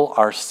dull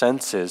our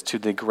senses to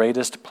the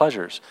greatest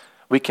pleasures.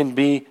 We can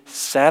be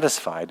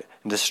satisfied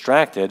and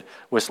distracted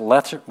with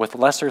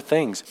lesser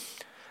things.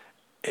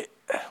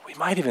 We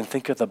might even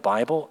think of the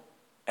Bible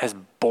as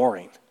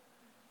boring.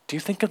 Do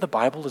you think of the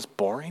Bible as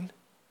boring?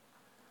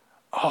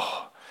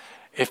 Oh,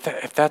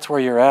 if that's where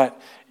you're at,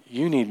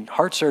 you need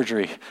heart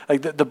surgery.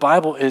 Like the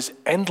Bible is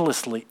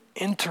endlessly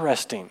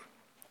interesting.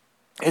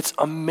 It's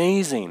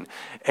amazing.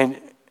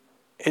 And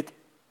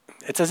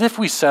it's as if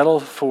we settle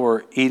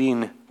for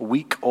eating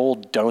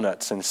week-old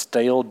donuts and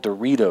stale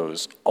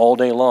Doritos all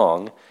day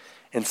long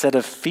instead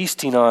of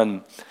feasting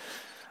on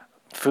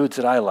foods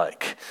that I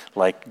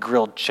like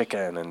grilled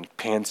chicken and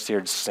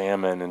pan-seared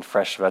salmon and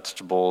fresh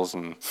vegetables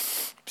and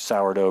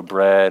sourdough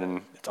bread,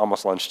 and it's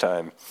almost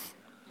lunchtime.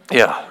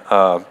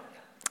 Yeah.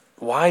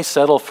 Why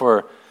settle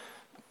for,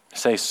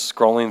 say,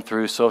 scrolling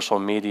through social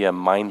media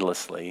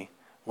mindlessly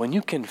when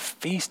you can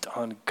feast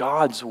on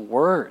God's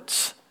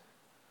words?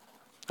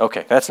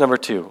 Okay, that's number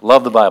 2.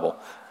 Love the Bible.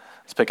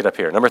 Let's pick it up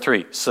here. Number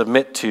 3,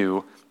 submit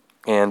to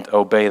and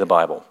obey the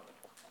Bible.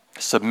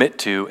 Submit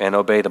to and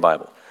obey the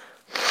Bible.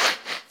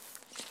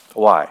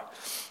 Why?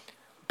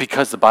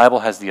 Because the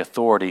Bible has the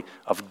authority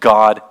of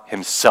God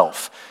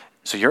himself.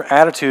 So your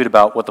attitude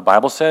about what the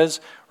Bible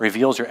says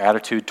reveals your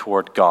attitude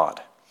toward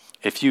God.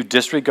 If you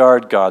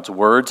disregard God's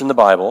words in the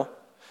Bible,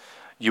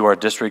 you are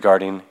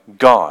disregarding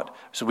God.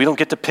 So we don't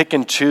get to pick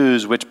and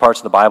choose which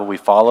parts of the Bible we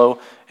follow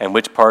and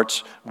which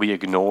parts we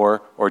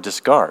ignore or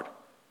discard.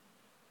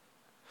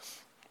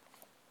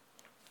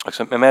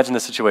 So imagine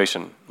this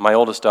situation. My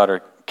oldest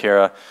daughter,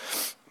 Kara,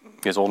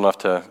 is old enough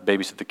to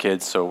babysit the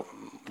kids, so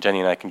Jenny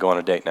and I can go on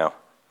a date now,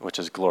 which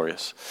is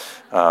glorious.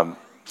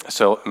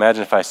 So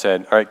imagine if I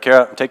said, all right,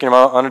 Kara, I'm taking her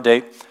on a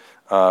date.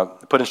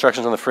 Put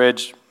instructions on the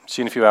fridge,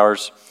 see you in a few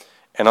hours.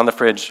 And on the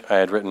fridge, I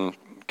had written,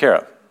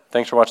 Kara,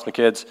 thanks for watching the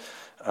kids.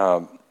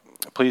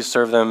 Please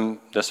serve them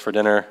this for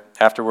dinner.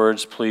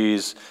 Afterwards,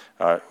 please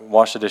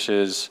wash the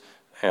dishes,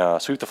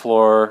 sweep the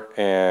floor,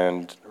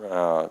 and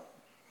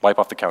wipe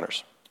off the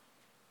counters.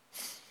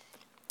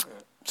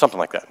 Something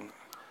like that.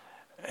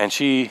 And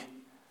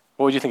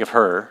what would you think of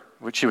her?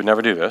 She would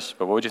never do this,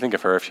 but what would you think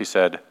of her if she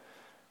said,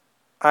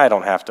 I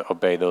don't have to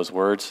obey those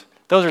words.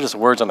 Those are just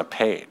words on a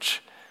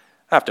page.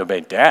 I have to obey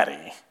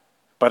Daddy,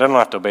 but I don't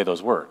have to obey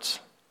those words.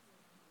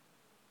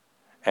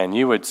 And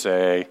you would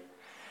say,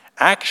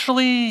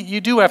 actually, you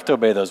do have to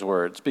obey those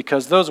words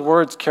because those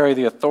words carry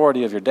the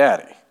authority of your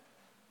daddy.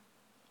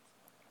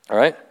 All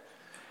right?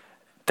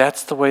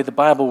 That's the way the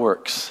Bible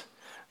works.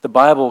 The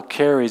Bible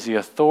carries the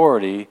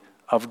authority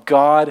of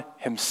God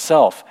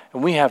himself.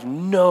 And we have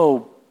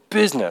no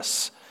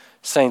business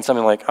saying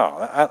something like,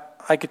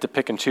 I get to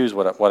pick and choose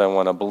what I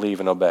want to believe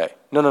and obey.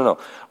 No.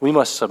 We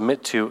must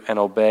submit to and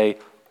obey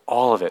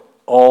all of it,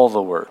 all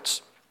the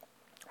words.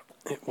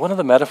 One of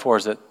the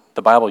metaphors that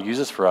the Bible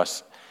uses for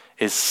us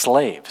is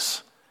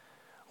slaves.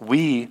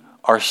 We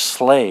are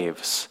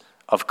slaves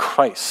of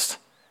Christ.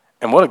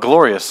 And what a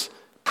glorious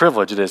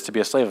privilege it is to be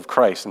a slave of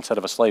Christ instead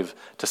of a slave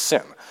to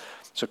sin.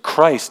 So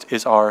Christ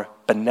is our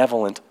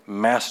benevolent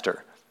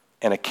master.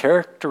 And a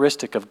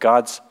characteristic of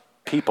God's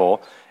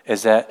people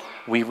is that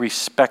we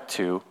respect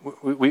to,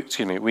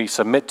 we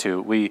submit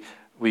to,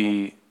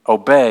 we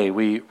obey,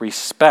 we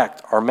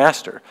respect our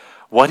master.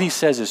 What he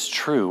says is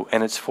true,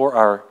 and it's for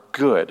our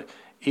good,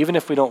 even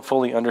if we don't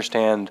fully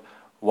understand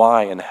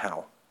why and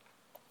how.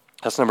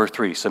 That's number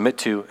 3, submit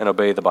to and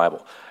obey the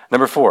Bible.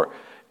 Number 4,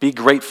 be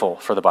grateful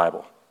for the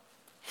Bible.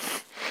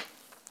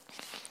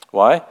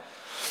 Why?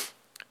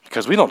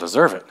 Because we don't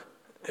deserve it.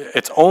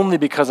 It's only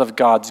because of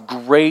God's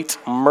great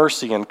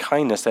mercy and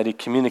kindness that he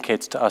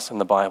communicates to us in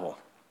the Bible.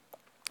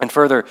 And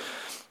further,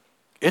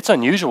 it's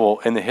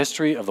unusual in the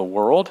history of the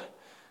world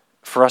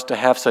for us to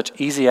have such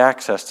easy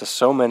access to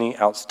so many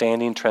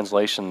outstanding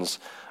translations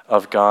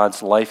of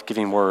God's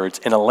life-giving words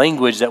in a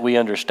language that we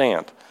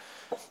understand.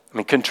 I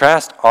mean,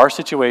 contrast our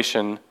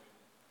situation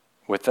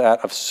with that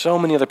of so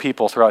many other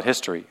people throughout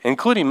history,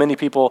 including many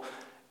people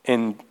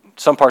in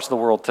some parts of the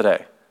world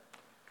today.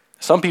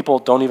 Some people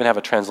don't even have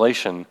a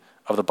translation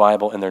of the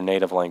Bible in their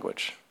native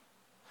language.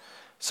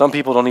 Some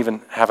people don't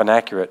even have an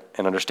accurate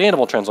and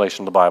understandable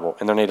translation of the Bible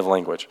in their native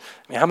language.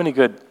 I mean, how many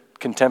good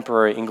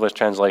contemporary English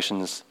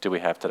translations do we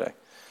have today?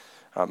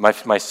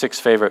 My 6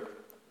 favorite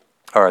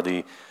are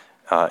the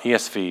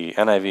ESV,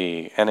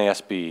 NIV,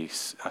 NASB,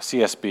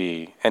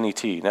 CSB,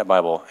 NET, Net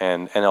Bible,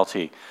 and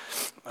NLT.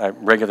 I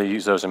regularly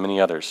use those and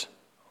many others.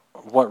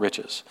 What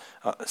riches.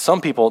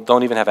 Some people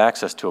don't even have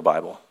access to a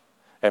Bible.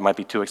 It might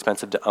be too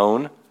expensive to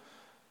own.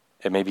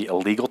 It may be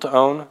illegal to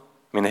own. I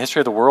mean, in the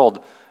history of the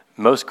world,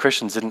 most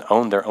Christians didn't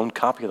own their own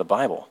copy of the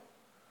Bible.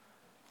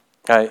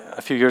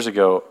 A few years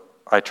ago,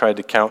 I tried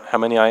to count how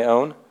many I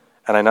own,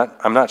 and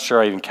I'm not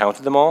sure I even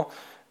counted them all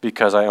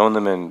because I own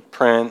them in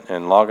print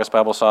and Logos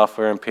Bible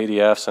software and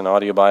PDFs and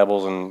audio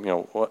Bibles and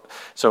what.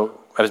 So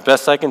as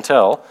best I can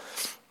tell,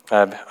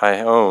 I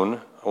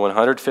own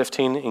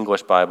 115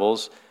 English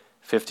Bibles,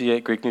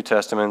 58 Greek New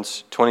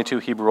Testaments, 22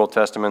 Hebrew Old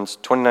Testaments,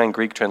 29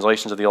 Greek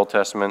translations of the Old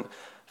Testament,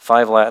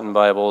 5 Latin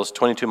Bibles,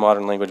 22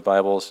 modern language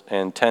Bibles,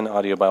 and 10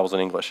 audio Bibles in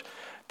English.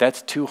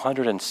 That's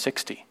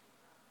 260.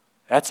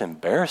 That's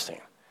embarrassing.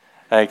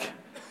 Like,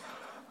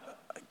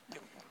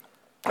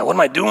 what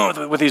am I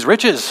doing with these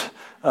riches?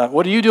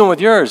 What are you doing with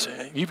yours?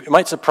 It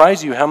might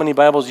surprise you how many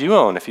Bibles you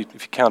own if you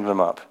counted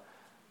them up.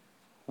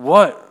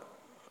 What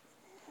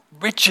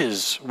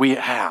riches we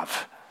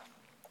have.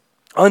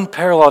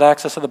 Unparalleled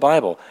access to the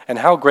Bible. And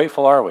how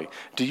grateful are we?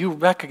 Do you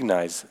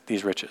recognize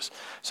these riches?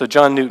 So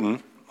John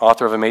Newton,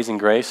 author of Amazing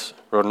Grace,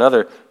 wrote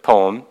another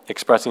poem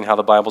expressing how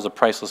the Bible is a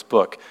priceless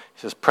book.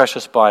 He says,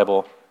 "Precious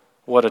Bible,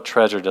 what a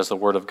treasure does the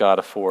Word of God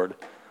afford.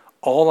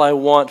 All I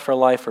want for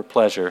life or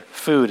pleasure,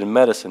 food and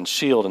medicine,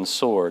 shield and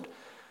sword.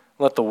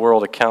 Let the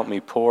world account me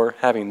poor.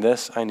 Having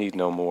this, I need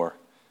no more."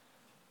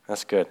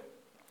 That's good.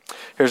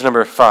 Here's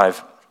number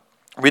 5.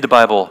 Read the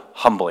Bible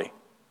humbly.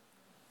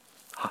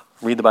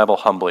 Read the Bible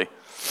humbly.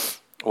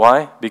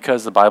 Why?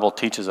 Because the Bible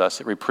teaches us,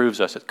 it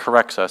reproves us, it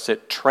corrects us,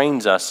 it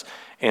trains us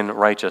in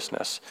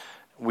righteousness.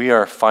 We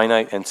are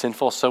finite and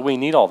sinful, so we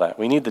need all that.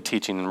 We need the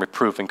teaching and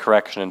reproof and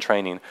correction and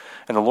training.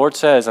 And the Lord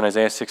says in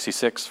Isaiah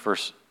 66,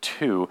 verse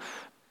 2,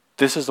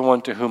 "This is the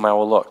one to whom I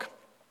will look,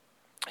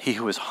 he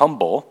who is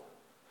humble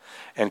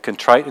and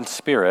contrite in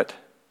spirit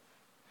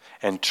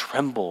and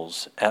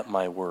trembles at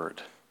my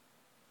word."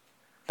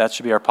 That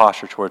should be our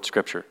posture towards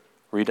Scripture.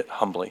 Read it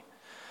humbly.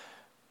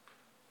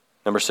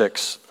 Number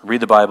 6, read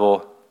the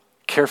Bible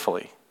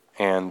carefully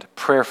and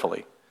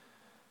prayerfully.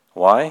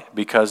 Why?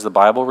 Because the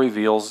Bible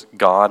reveals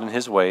God and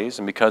his ways,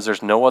 and because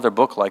there's no other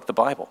book like the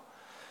Bible.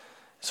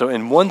 So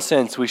in one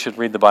sense, we should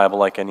read the Bible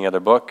like any other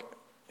book,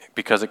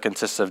 because it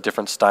consists of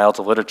different styles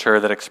of literature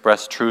that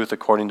express truth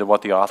according to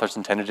what the authors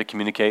intended to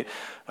communicate.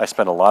 I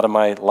spent a lot of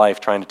my life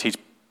trying to teach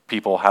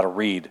people how to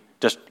read,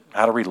 just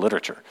how to read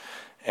literature,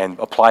 and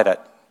apply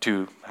that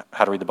to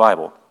how to read the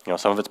Bible.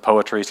 Some of it's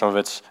poetry, some of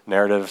it's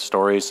narrative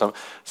stories, some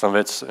of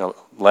it's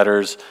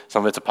letters,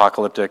 some of it's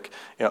apocalyptic.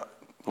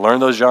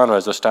 Learn those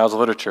genres, those styles of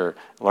literature.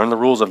 Learn the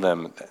rules of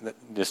them.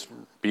 Just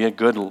be a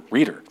good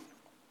reader.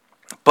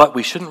 But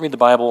we shouldn't read the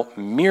Bible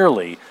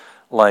merely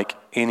like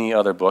any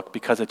other book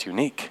because it's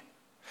unique.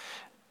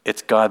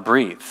 It's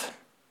God-breathed.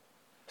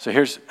 So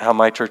here's how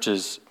my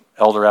church's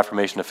Elder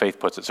Affirmation of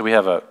Faith puts it. So we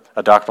have a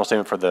doctrinal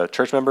statement for the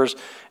church members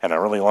and a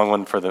really long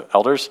one for the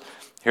elders.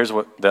 Here's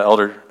what the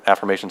Elder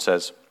Affirmation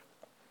says.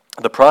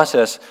 The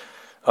process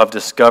of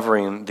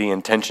discovering the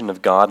intention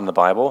of God in the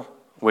Bible,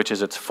 which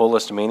is its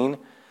fullest meaning,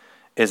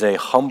 is a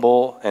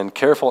humble and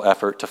careful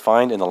effort to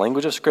find in the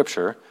language of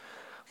Scripture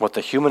what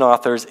the human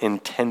authors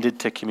intended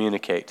to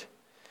communicate.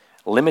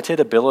 Limited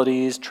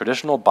abilities,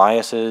 traditional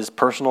biases,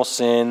 personal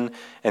sin,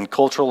 and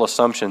cultural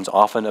assumptions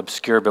often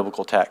obscure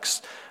biblical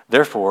texts.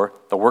 Therefore,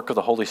 the work of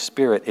the Holy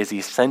Spirit is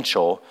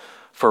essential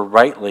for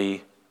right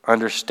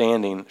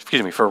understanding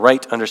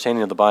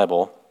of the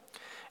Bible,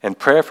 and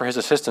prayer for his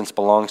assistance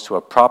belongs to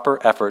a proper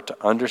effort to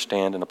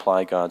understand and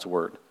apply God's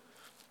word.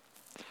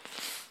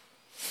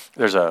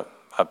 There's a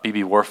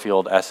B.B.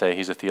 Warfield essay,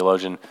 he's a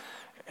theologian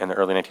in the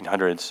early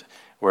 1900s,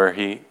 where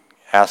he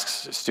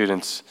asks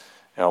students,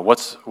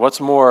 what's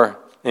more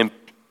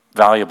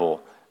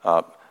valuable,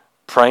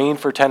 praying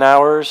for 10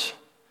 hours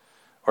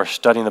or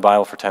studying the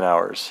Bible for 10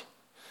 hours?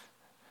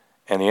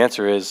 And the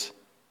answer is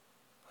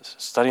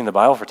studying the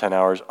Bible for 10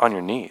 hours on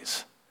your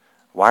knees.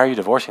 Why are you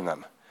divorcing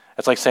them?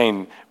 It's like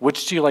saying,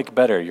 which do you like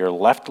better, your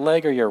left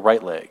leg or your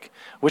right leg?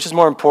 Which is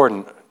more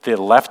important, the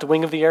left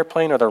wing of the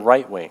airplane or the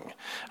right wing?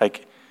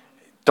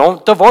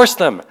 Don't divorce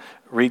them.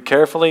 Read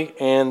carefully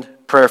and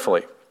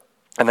prayerfully.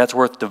 And that's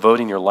worth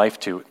devoting your life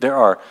to. There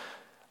are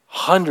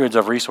hundreds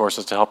of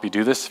resources to help you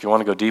do this if you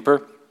want to go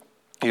deeper.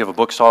 You have a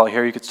book stall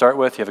here you could start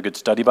with. You have a good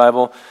study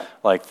Bible,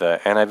 like the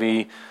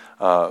NIV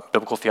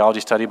Biblical Theology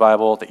Study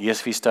Bible, the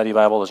ESV Study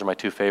Bible. Those are my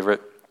two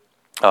favorite.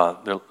 There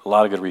are a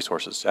lot of good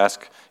resources.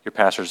 Ask your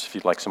pastors if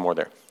you'd like some more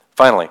there.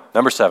 Finally,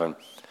 number 7,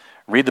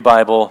 read the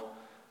Bible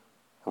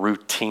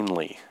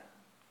routinely.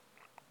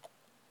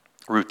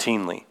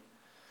 Routinely.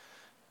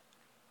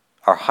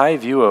 Our high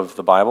view of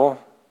the Bible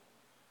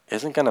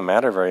isn't going to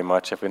matter very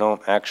much if we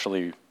don't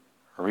actually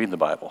read the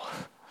Bible.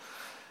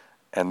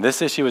 And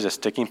this issue is a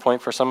sticking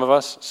point for some of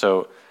us,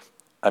 so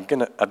I've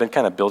been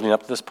kind of building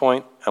up to this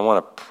point. I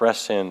want to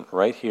press in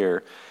right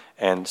here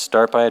and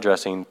start by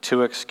addressing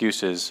 2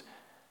 excuses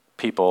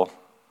people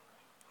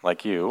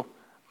like you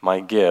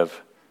might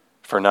give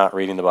for not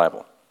reading the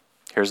Bible.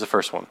 Here's the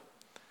first one.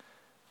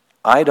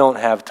 I don't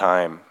have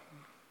time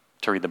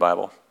to read the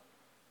Bible.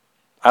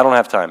 I don't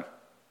have time.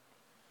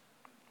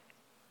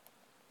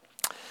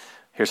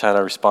 Here's how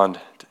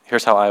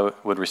I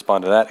would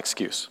respond to that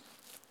excuse.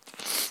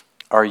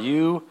 Are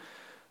you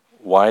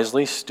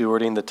wisely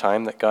stewarding the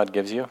time that God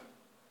gives you?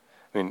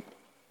 I mean,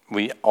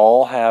 we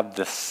all have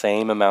the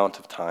same amount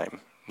of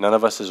time. None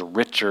of us is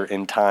richer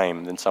in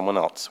time than someone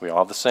else. We all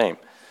have the same.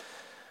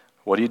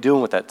 What are you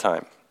doing with that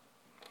time?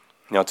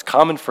 It's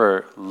common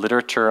for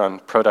literature on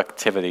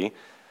productivity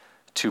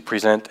to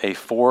present a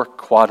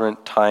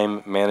 4-quadrant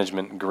time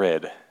management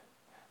grid.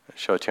 I'll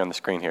show it to you on the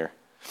screen here.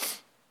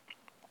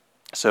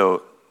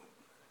 So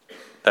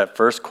that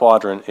first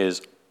quadrant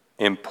is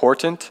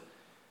important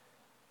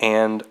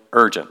and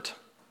urgent.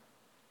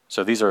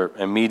 So these are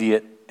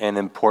immediate and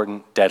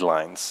important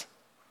deadlines.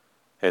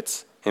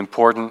 It's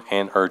important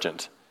and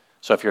urgent.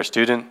 So if you're a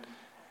student,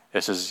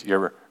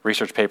 your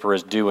research paper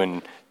is due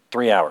in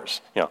 3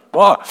 hours.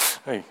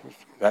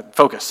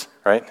 Focus,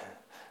 right?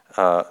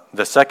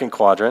 The second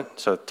quadrant,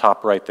 so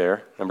top right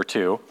there, number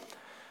 2,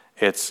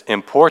 it's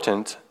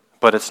important,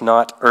 but it's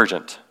not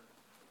urgent.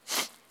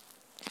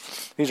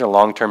 These are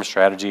long-term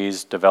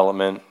strategies,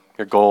 development,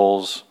 your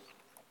goals.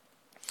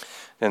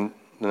 Then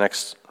the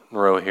next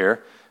row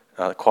here,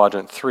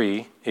 quadrant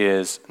 3,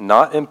 is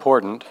not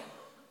important,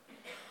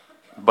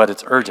 but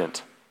it's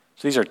urgent.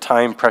 So these are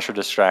time pressure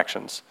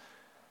distractions.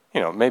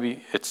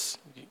 Maybe it's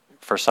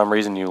for some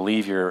reason you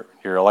leave your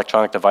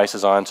electronic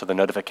devices on so the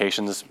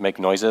notifications make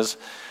noises.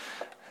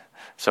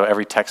 So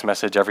every text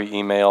message, every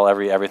email,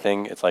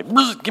 everything, it's like,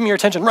 give me your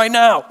attention right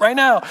now, right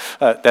now.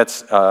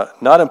 That's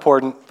not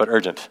important, but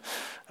urgent.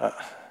 Are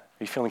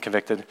you feeling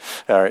convicted?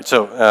 All right,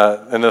 so,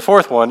 and the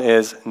fourth one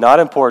is not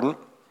important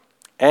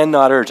and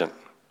not urgent.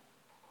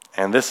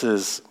 And this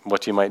is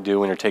what you might do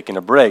when you're taking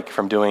a break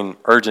from doing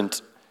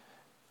urgent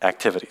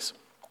activities.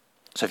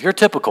 So if you're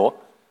typical,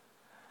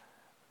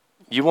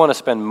 you want to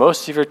spend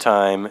most of your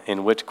time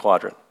in which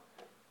quadrant?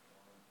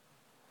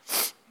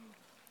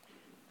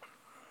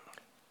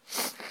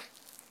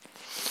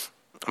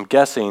 I'm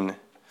guessing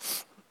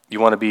you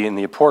want to be in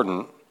the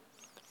important,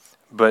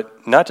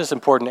 but not just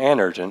important and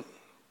urgent,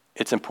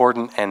 it's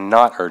important and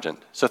not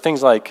urgent. So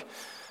things like,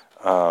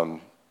 I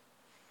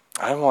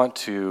want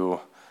to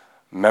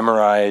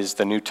memorize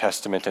the New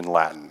Testament in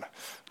Latin.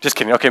 Just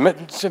kidding. Okay,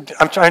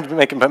 I'm trying to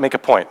make a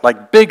point.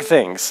 Like big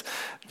things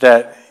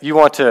that you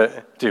want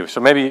to do.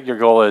 So maybe your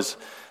goal is,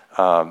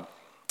 I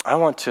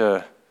want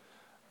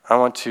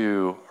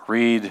to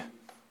read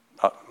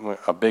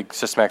a big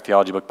systematic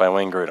theology book by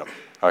Wayne Grudem.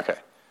 Okay,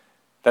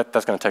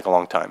 that's going to take a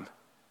long time.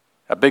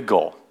 A big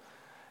goal.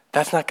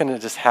 That's not going to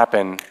just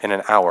happen in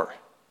an hour.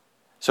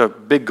 So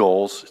big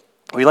goals.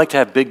 We like to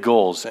have big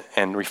goals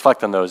and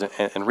reflect on those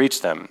and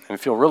reach them and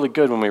feel really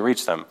good when we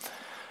reach them.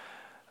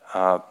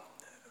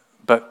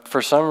 But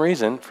for some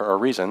reason, for our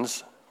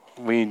reasons,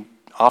 we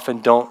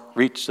often don't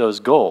reach those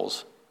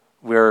goals.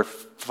 We're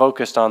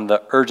focused on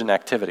the urgent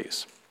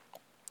activities.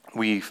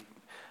 We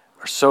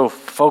are so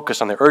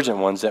focused on the urgent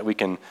ones that we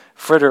can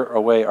fritter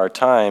away our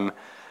time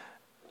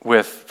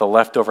with the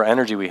leftover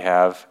energy we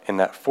have in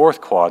that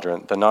fourth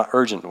quadrant, the not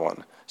urgent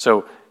one.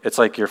 So it's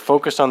like you're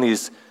focused on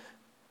these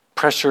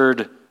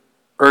pressured,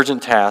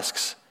 urgent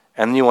tasks,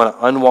 and then you want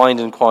to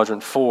unwind in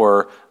quadrant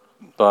 4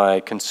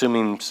 by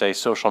consuming, say,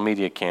 social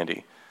media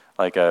candy,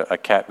 like a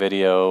cat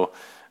video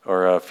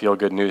or a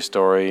feel-good news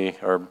story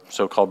or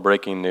so-called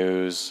breaking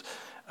news.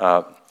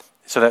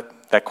 So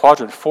that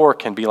quadrant 4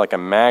 can be like a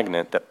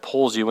magnet that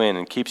pulls you in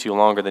and keeps you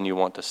longer than you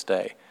want to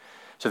stay.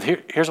 So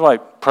here's why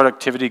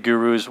productivity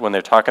gurus, when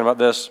they're talking about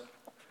this,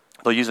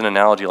 they'll use an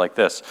analogy like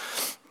this.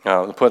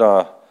 They'll put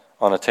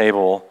on a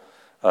table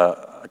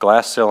a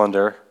glass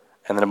cylinder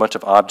and then a bunch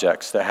of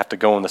objects that have to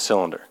go in the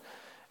cylinder.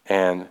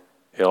 And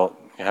you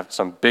have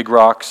some big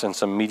rocks and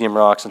some medium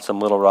rocks and some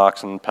little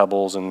rocks and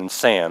pebbles and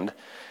sand.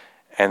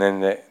 And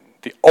then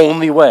the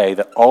only way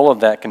that all of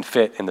that can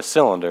fit in the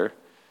cylinder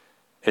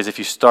is if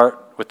you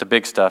start with the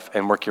big stuff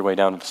and work your way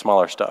down to the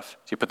smaller stuff.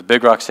 So you put the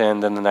big rocks in,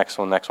 then the next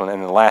one,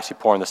 and then last you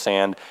pour in the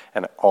sand,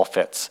 and it all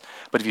fits.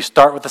 But if you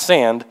start with the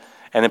sand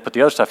and then put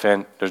the other stuff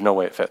in, there's no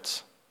way it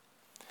fits.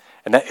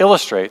 And that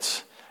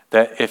illustrates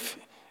that if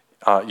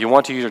you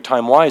want to use your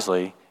time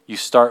wisely, you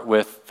start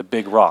with the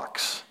big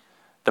rocks,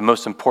 the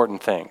most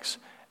important things.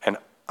 And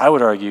I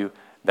would argue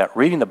that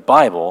reading the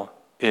Bible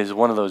is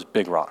one of those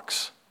big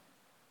rocks.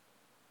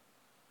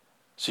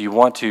 So you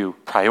want to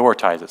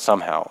prioritize it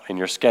somehow in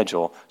your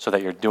schedule so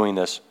that you're doing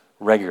this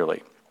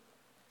regularly.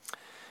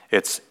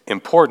 It's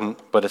important,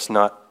 but it's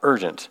not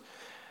urgent.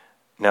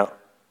 Now,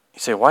 you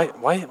say, why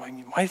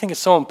do you think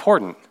it's so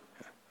important?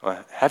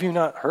 Have you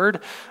not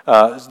heard?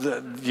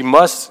 You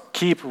must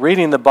keep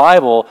reading the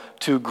Bible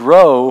to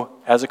grow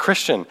as a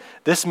Christian.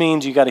 This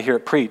means you got to hear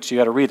it preached. You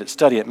got to read it,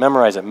 study it,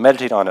 memorize it,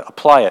 meditate on it,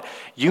 apply it.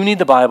 You need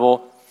the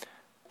Bible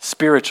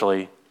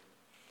spiritually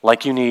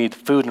like you need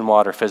food and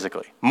water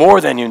physically. More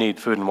than you need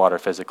food and water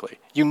physically.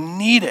 You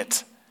need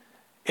it.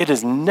 It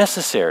is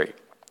necessary.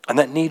 And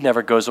that need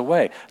never goes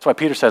away. That's why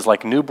Peter says,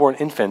 like newborn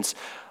infants,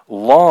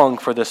 long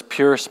for this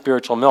pure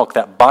spiritual milk,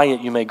 that by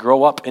it you may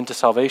grow up into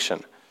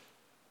salvation.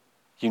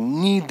 You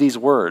need these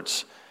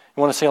words.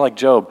 You want to say like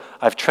Job,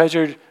 I've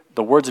treasured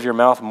the words of your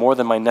mouth more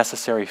than my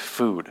necessary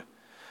food.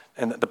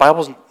 And the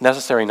Bible's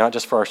necessary not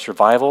just for our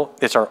survival,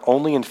 it's our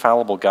only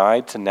infallible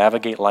guide to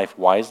navigate life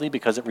wisely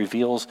because it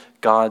reveals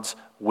God's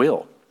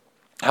will.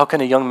 How can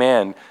a young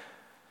man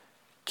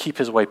keep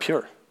his way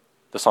pure?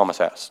 The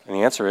psalmist asks. And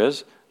the answer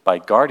is by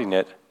guarding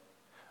it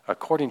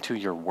according to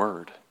your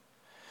word.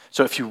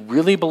 So if you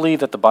really believe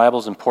that the Bible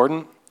is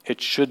important,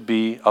 it should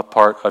be a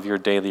part of your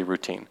daily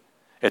routine.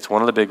 It's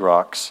one of the big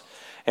rocks.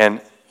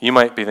 And you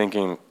might be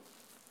thinking,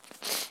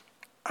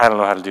 I don't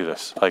know how to do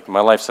this. Like, my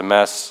life's a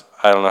mess.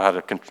 I don't know how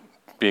to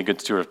be a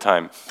good steward of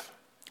time.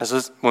 This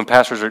is when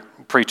pastors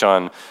preach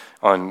on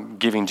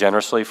giving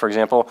generously, for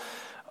example.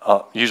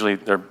 Usually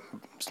there are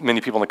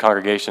many people in the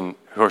congregation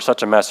who are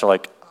such a mess. They're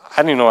like,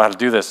 I don't even know how to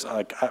do this.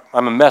 Like,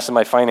 I'm a mess in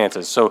my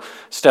finances. So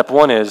step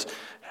one is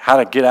how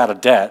to get out of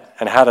debt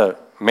and how to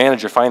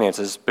manage your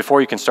finances before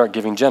you can start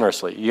giving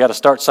generously. You got to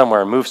start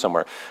somewhere and move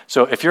somewhere.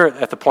 So if you're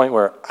at the point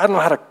where I don't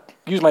know how to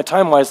use my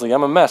time wisely,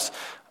 I'm a mess,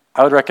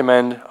 I would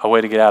recommend a way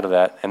to get out of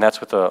that, and that's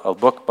with a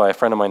book by a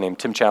friend of mine named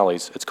Tim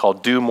Challies. It's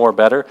called Do More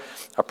Better,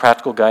 A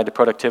Practical Guide to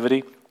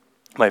Productivity.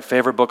 My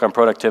favorite book on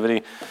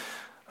productivity.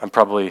 I'm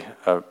probably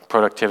a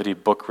productivity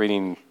book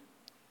reading.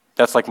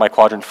 That's like my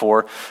quadrant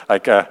 4.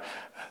 Like,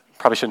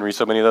 probably shouldn't read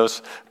so many of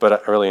those,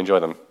 but I really enjoy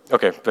them.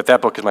 Okay, but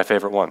that book is my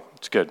favorite one.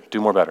 It's good. Do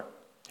More Better.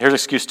 Here's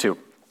excuse 2.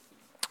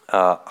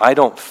 I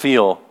don't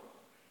feel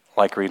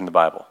like reading the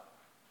Bible.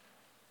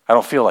 I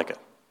don't feel like it.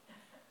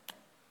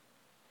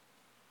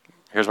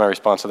 Here's my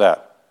response to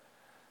that.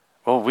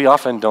 Well, we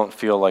often don't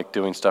feel like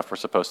doing stuff we're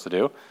supposed to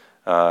do.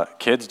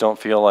 Kids don't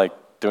feel like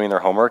doing their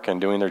homework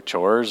and doing their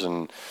chores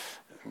and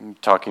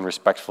talking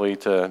respectfully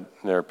to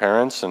their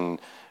parents, and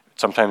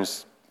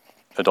sometimes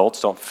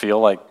adults don't feel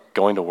like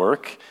going to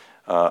work.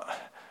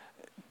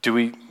 Do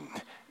we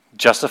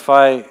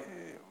justify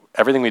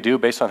everything we do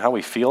based on how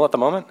we feel at the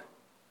moment?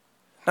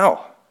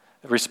 No.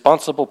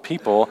 Responsible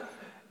people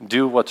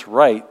do what's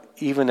right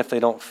even if they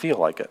don't feel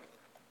like it.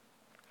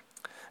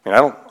 I mean, I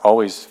don't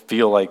always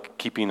feel like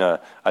keeping a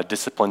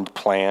disciplined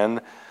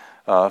plan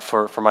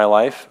for my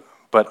life,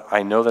 but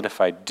I know that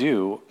if I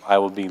do, I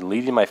will be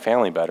leading my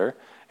family better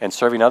and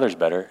serving others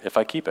better if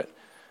I keep it.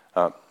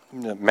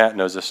 Matt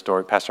knows this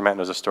story. Pastor Matt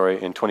knows this story.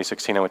 In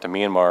 2016, I went to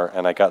Myanmar,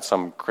 and I got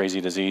some crazy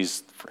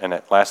disease, and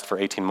it lasted for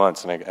 18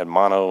 months, and I had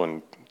mono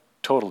and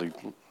totally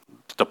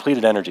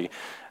depleted energy.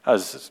 I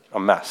was a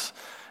mess,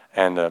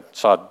 and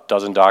saw a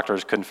dozen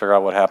doctors, couldn't figure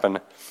out what happened,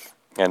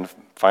 and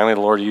finally the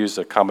Lord used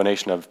a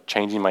combination of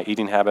changing my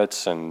eating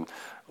habits and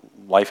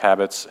life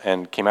habits,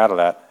 and came out of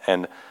that,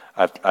 and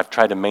I've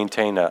tried to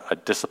maintain a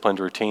disciplined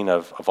routine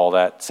of all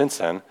that since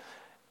then,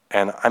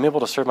 and I'm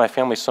able to serve my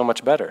family so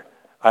much better.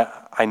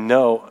 I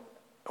know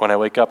when I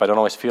wake up, I don't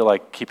always feel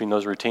like keeping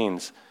those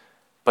routines,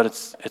 but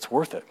it's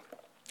worth it.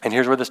 And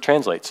here's where this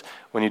translates.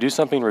 When you do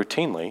something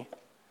routinely,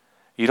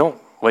 you don't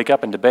wake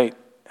up and debate,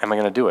 am I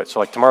going to do it? So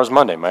like tomorrow's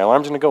Monday, my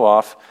alarm's going to go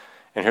off,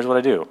 and here's what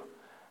I do.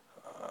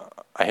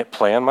 I hit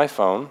play on my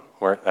phone,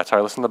 that's how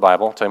I listen to the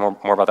Bible. I'll tell you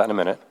more about that in a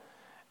minute.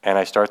 And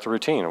I start the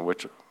routine,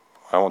 which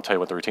I won't tell you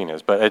what the routine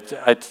is, but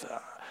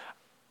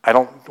I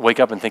don't wake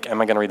up and think,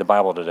 am I going to read the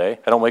Bible today?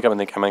 I don't wake up and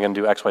think, am I going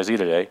to do X, Y, Z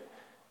today?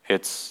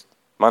 It's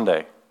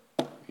Monday.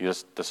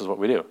 This is what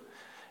we do.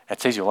 It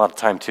saves you a lot of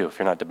time too if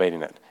you're not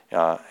debating it,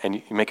 and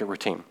you make it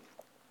routine.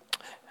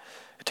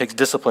 It takes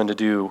discipline to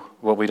do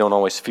what we don't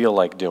always feel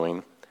like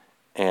doing,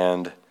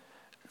 and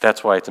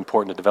that's why it's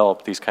important to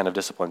develop these kind of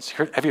disciplines.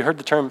 Have you heard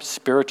the term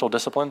spiritual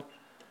discipline?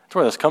 That's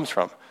where this comes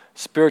from.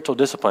 Spiritual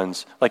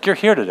disciplines, like you're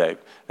here today,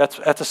 that's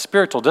a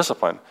spiritual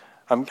discipline.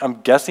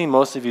 I'm guessing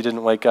most of you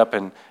didn't wake up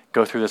and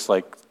go through this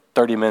like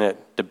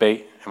 30-minute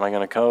debate. Am I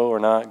going to go or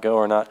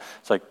not?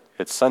 It's like,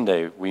 it's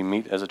Sunday. We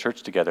meet as a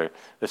church together.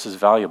 This is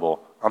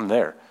valuable. I'm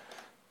there.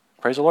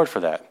 Praise the Lord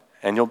for that.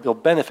 And you'll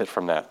benefit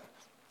from that.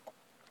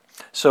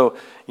 So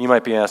you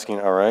might be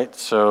asking, all right,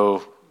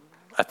 so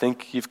I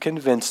think you've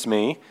convinced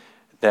me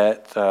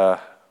that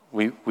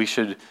we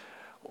should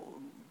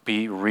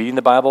be reading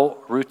the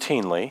Bible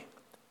routinely,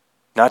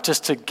 not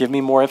just to give me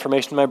more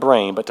information in my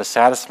brain, but to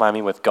satisfy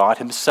me with God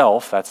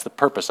himself. That's the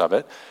purpose of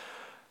it.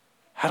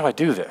 How do I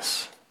do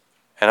this?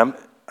 And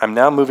I'm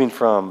now moving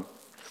from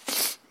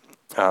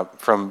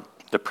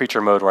the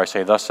preacher mode where I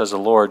say, thus says the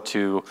Lord,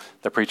 to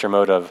the preacher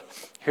mode of,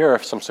 here are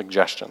some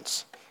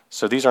suggestions.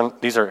 So these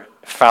are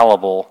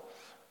fallible,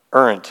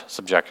 errant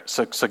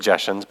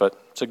suggestions, but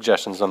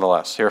suggestions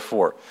nonetheless. Here are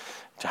 4.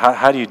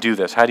 How do you do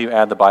this? How do you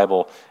add the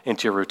Bible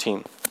into your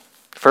routine?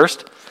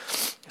 First,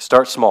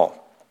 start small.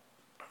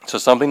 So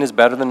something is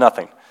better than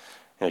nothing.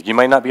 You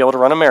might not be able to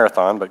run a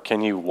marathon, but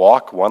can you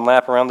walk 1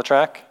 lap around the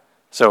track?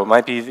 So it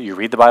might be that you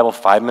read the Bible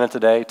 5 minutes a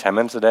day, 10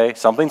 minutes a day,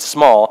 something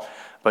small,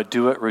 but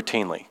do it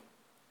routinely.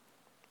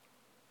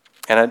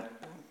 And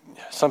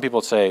some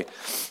people say,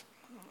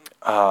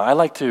 I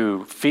like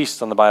to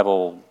feast on the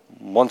Bible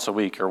once a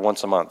week or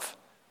once a month.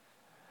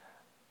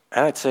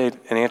 And I'd say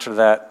in answer to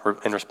that, or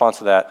in response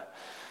to that,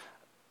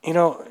 you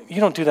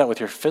don't do that with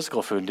your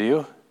physical food, do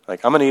you?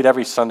 Like, I'm going to eat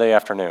every Sunday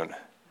afternoon.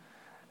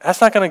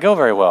 That's not going to go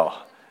very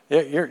well.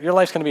 Your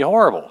life's going to be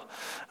horrible.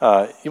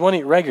 You want to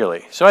eat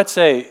regularly. So I'd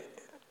say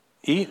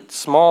eat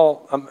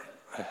small,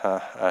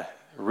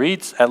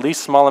 read at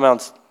least small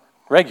amounts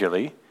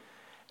regularly,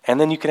 and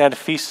then you can add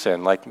feasts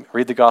in, like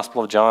read the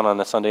Gospel of John on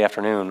a Sunday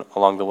afternoon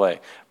along the way.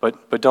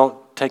 But don't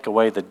take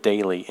away the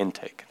daily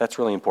intake. That's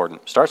really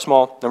important. Start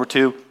small. Number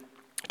 2,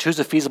 choose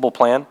a feasible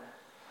plan.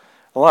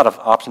 A lot of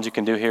options you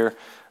can do here.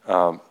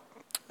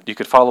 You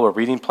could follow a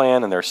reading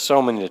plan, and there's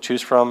so many to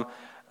choose from.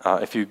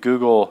 If you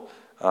Google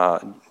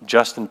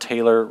Justin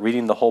Taylor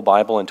reading the whole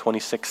Bible in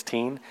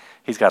 2016,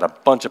 he's got a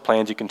bunch of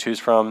plans you can choose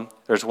from.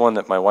 There's one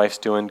that my wife's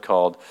doing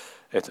called,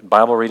 it's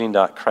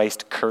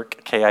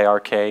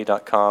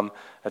BibleReading.Kirk.com.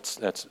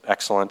 That's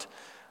excellent.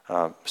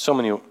 So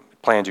many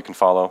plans you can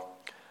follow.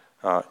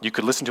 You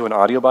could listen to an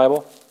audio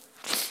Bible.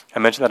 I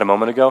mentioned that a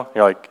moment ago.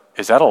 You're like,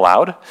 is that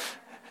allowed?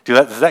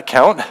 Does that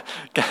count?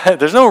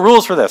 There's no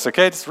rules for this,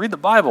 okay? Just read the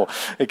Bible.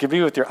 It can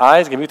be with your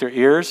eyes, it can be with your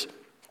ears.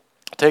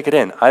 Take it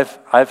in. I've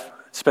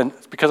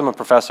spent, because I'm a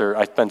professor,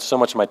 I spend so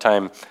much of my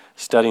time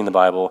studying the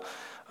Bible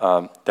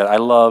that I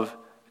love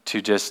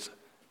to just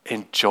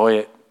enjoy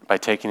it by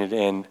taking it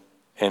in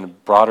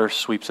broader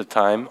sweeps of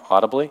time,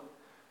 audibly.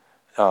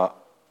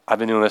 I've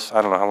been doing this,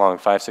 I don't know how long,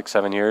 5, 6,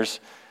 7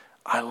 years.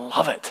 I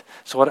love it.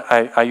 So what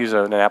I use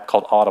an app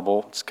called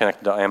Audible. It's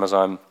connected to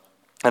Amazon.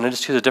 And I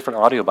just choose a different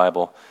audio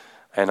Bible,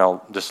 and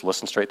I'll just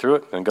listen straight through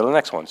it and go to the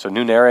next one. So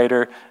new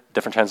narrator,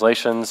 different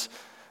translations.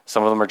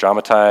 Some of them are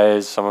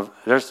dramatized.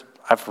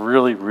 I've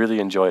really, really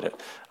enjoyed it.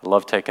 I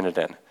love taking it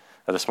in.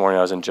 This morning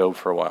I was in Job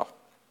for a while.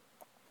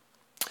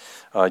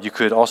 You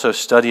could also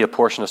study a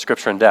portion of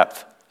Scripture in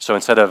depth. So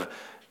instead of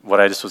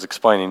what I just was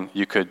explaining,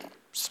 you could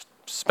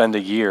spend a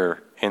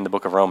year in the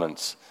book of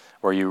Romans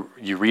where you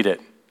read it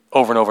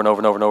over and over and over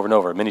and over and over and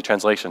over, many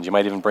translations. You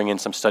might even bring in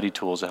some study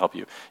tools to help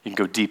you. You can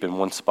go deep in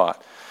one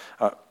spot.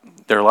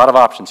 There are a lot of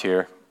options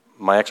here.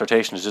 My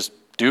exhortation is just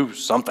do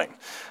something.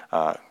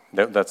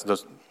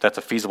 That's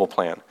a feasible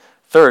plan.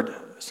 Third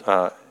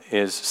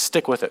is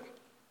stick with it.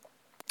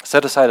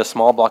 Set aside a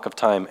small block of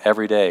time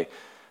every day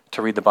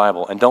to read the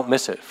Bible, and don't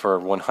miss it for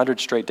 100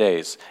 straight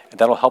days. And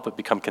that'll help it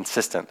become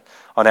consistent.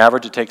 On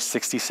average, it takes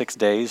 66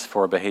 days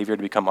for a behavior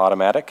to become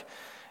automatic,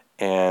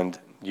 and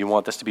you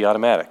want this to be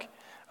automatic.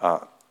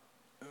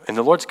 In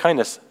the Lord's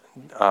kindness,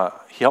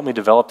 He helped me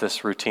develop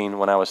this routine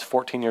when I was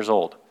 14 years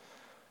old.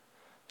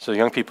 So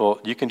young people,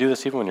 you can do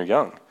this even when you're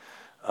young.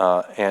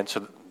 And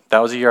so that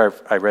was the year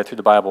I read through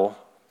the Bible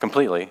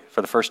completely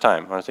for the first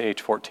time when I was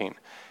age 14.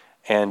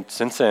 And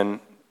since then,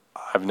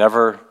 I've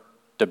never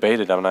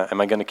debated, am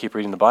I going to keep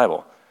reading the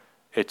Bible?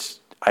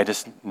 I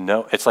just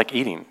know, it's like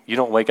eating. You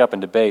don't wake up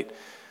and debate,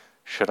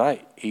 should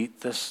I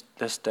eat this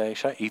day?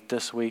 Should I eat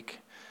this week?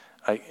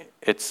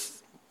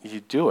 You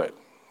do it.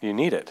 You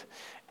need it.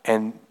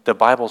 And the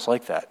Bible's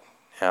like that.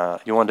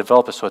 You want to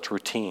develop it so it's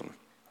routine.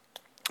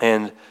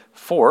 And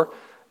 4,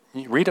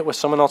 you read it with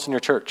someone else in your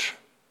church.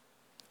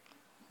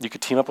 You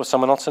could team up with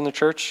someone else in the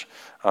church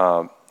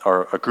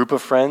or a group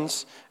of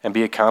friends and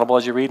be accountable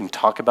as you read and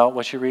talk about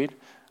what you read.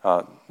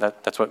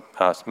 That's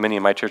what many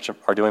in my church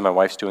are doing. My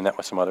wife's doing that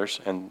with some others,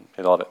 and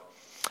they love it.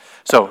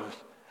 So,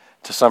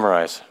 to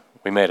summarize,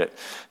 we made it.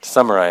 To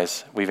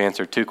summarize, we've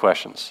answered 2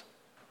 questions.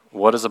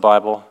 What is the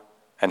Bible,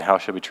 and how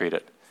should we treat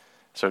it?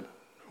 So,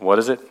 what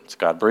is it? It's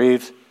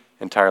God-breathed,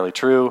 entirely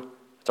true.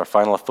 It's our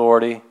final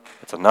authority.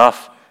 It's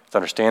enough. It's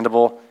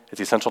understandable. It's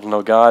essential to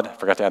know God. I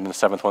forgot to add in the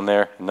 7th one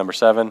there. And number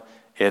 7,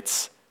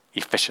 it's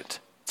efficient.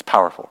 It's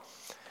powerful.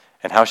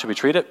 And how should we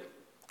treat it?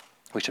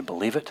 We should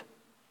believe it,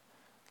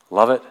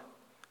 love it,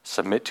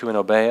 submit to and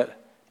obey it,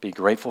 be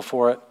grateful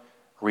for it,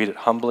 read it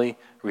humbly,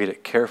 read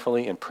it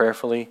carefully and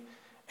prayerfully,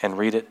 and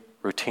read it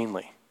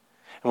routinely.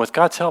 And with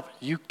God's help,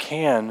 you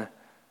can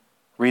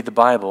read the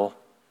Bible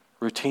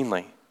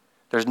routinely.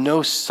 There's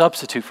no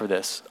substitute for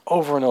this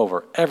over and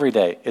over, every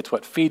day. It's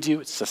what feeds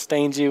you, it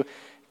sustains you,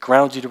 it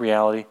grounds you to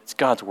reality. It's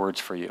God's words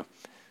for you.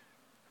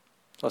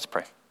 Let's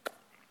pray.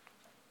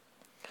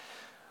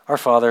 Our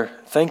Father,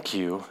 thank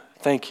you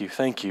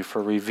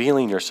for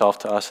revealing yourself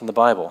to us in the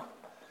Bible.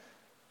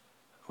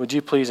 Would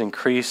you please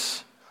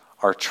increase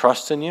our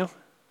trust in you,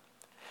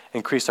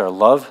 increase our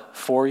love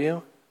for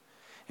you,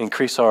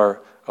 increase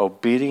our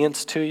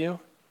obedience to you,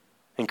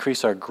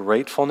 increase our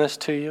gratefulness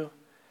to you,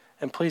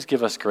 and please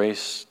give us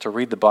grace to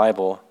read the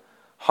Bible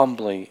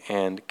humbly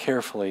and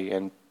carefully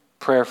and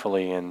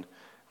prayerfully and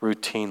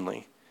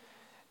routinely.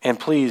 And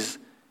please,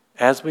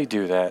 as we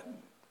do that,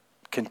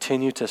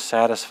 continue to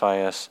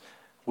satisfy us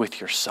with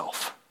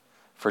yourself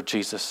for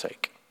Jesus'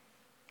 sake.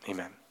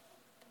 Amen.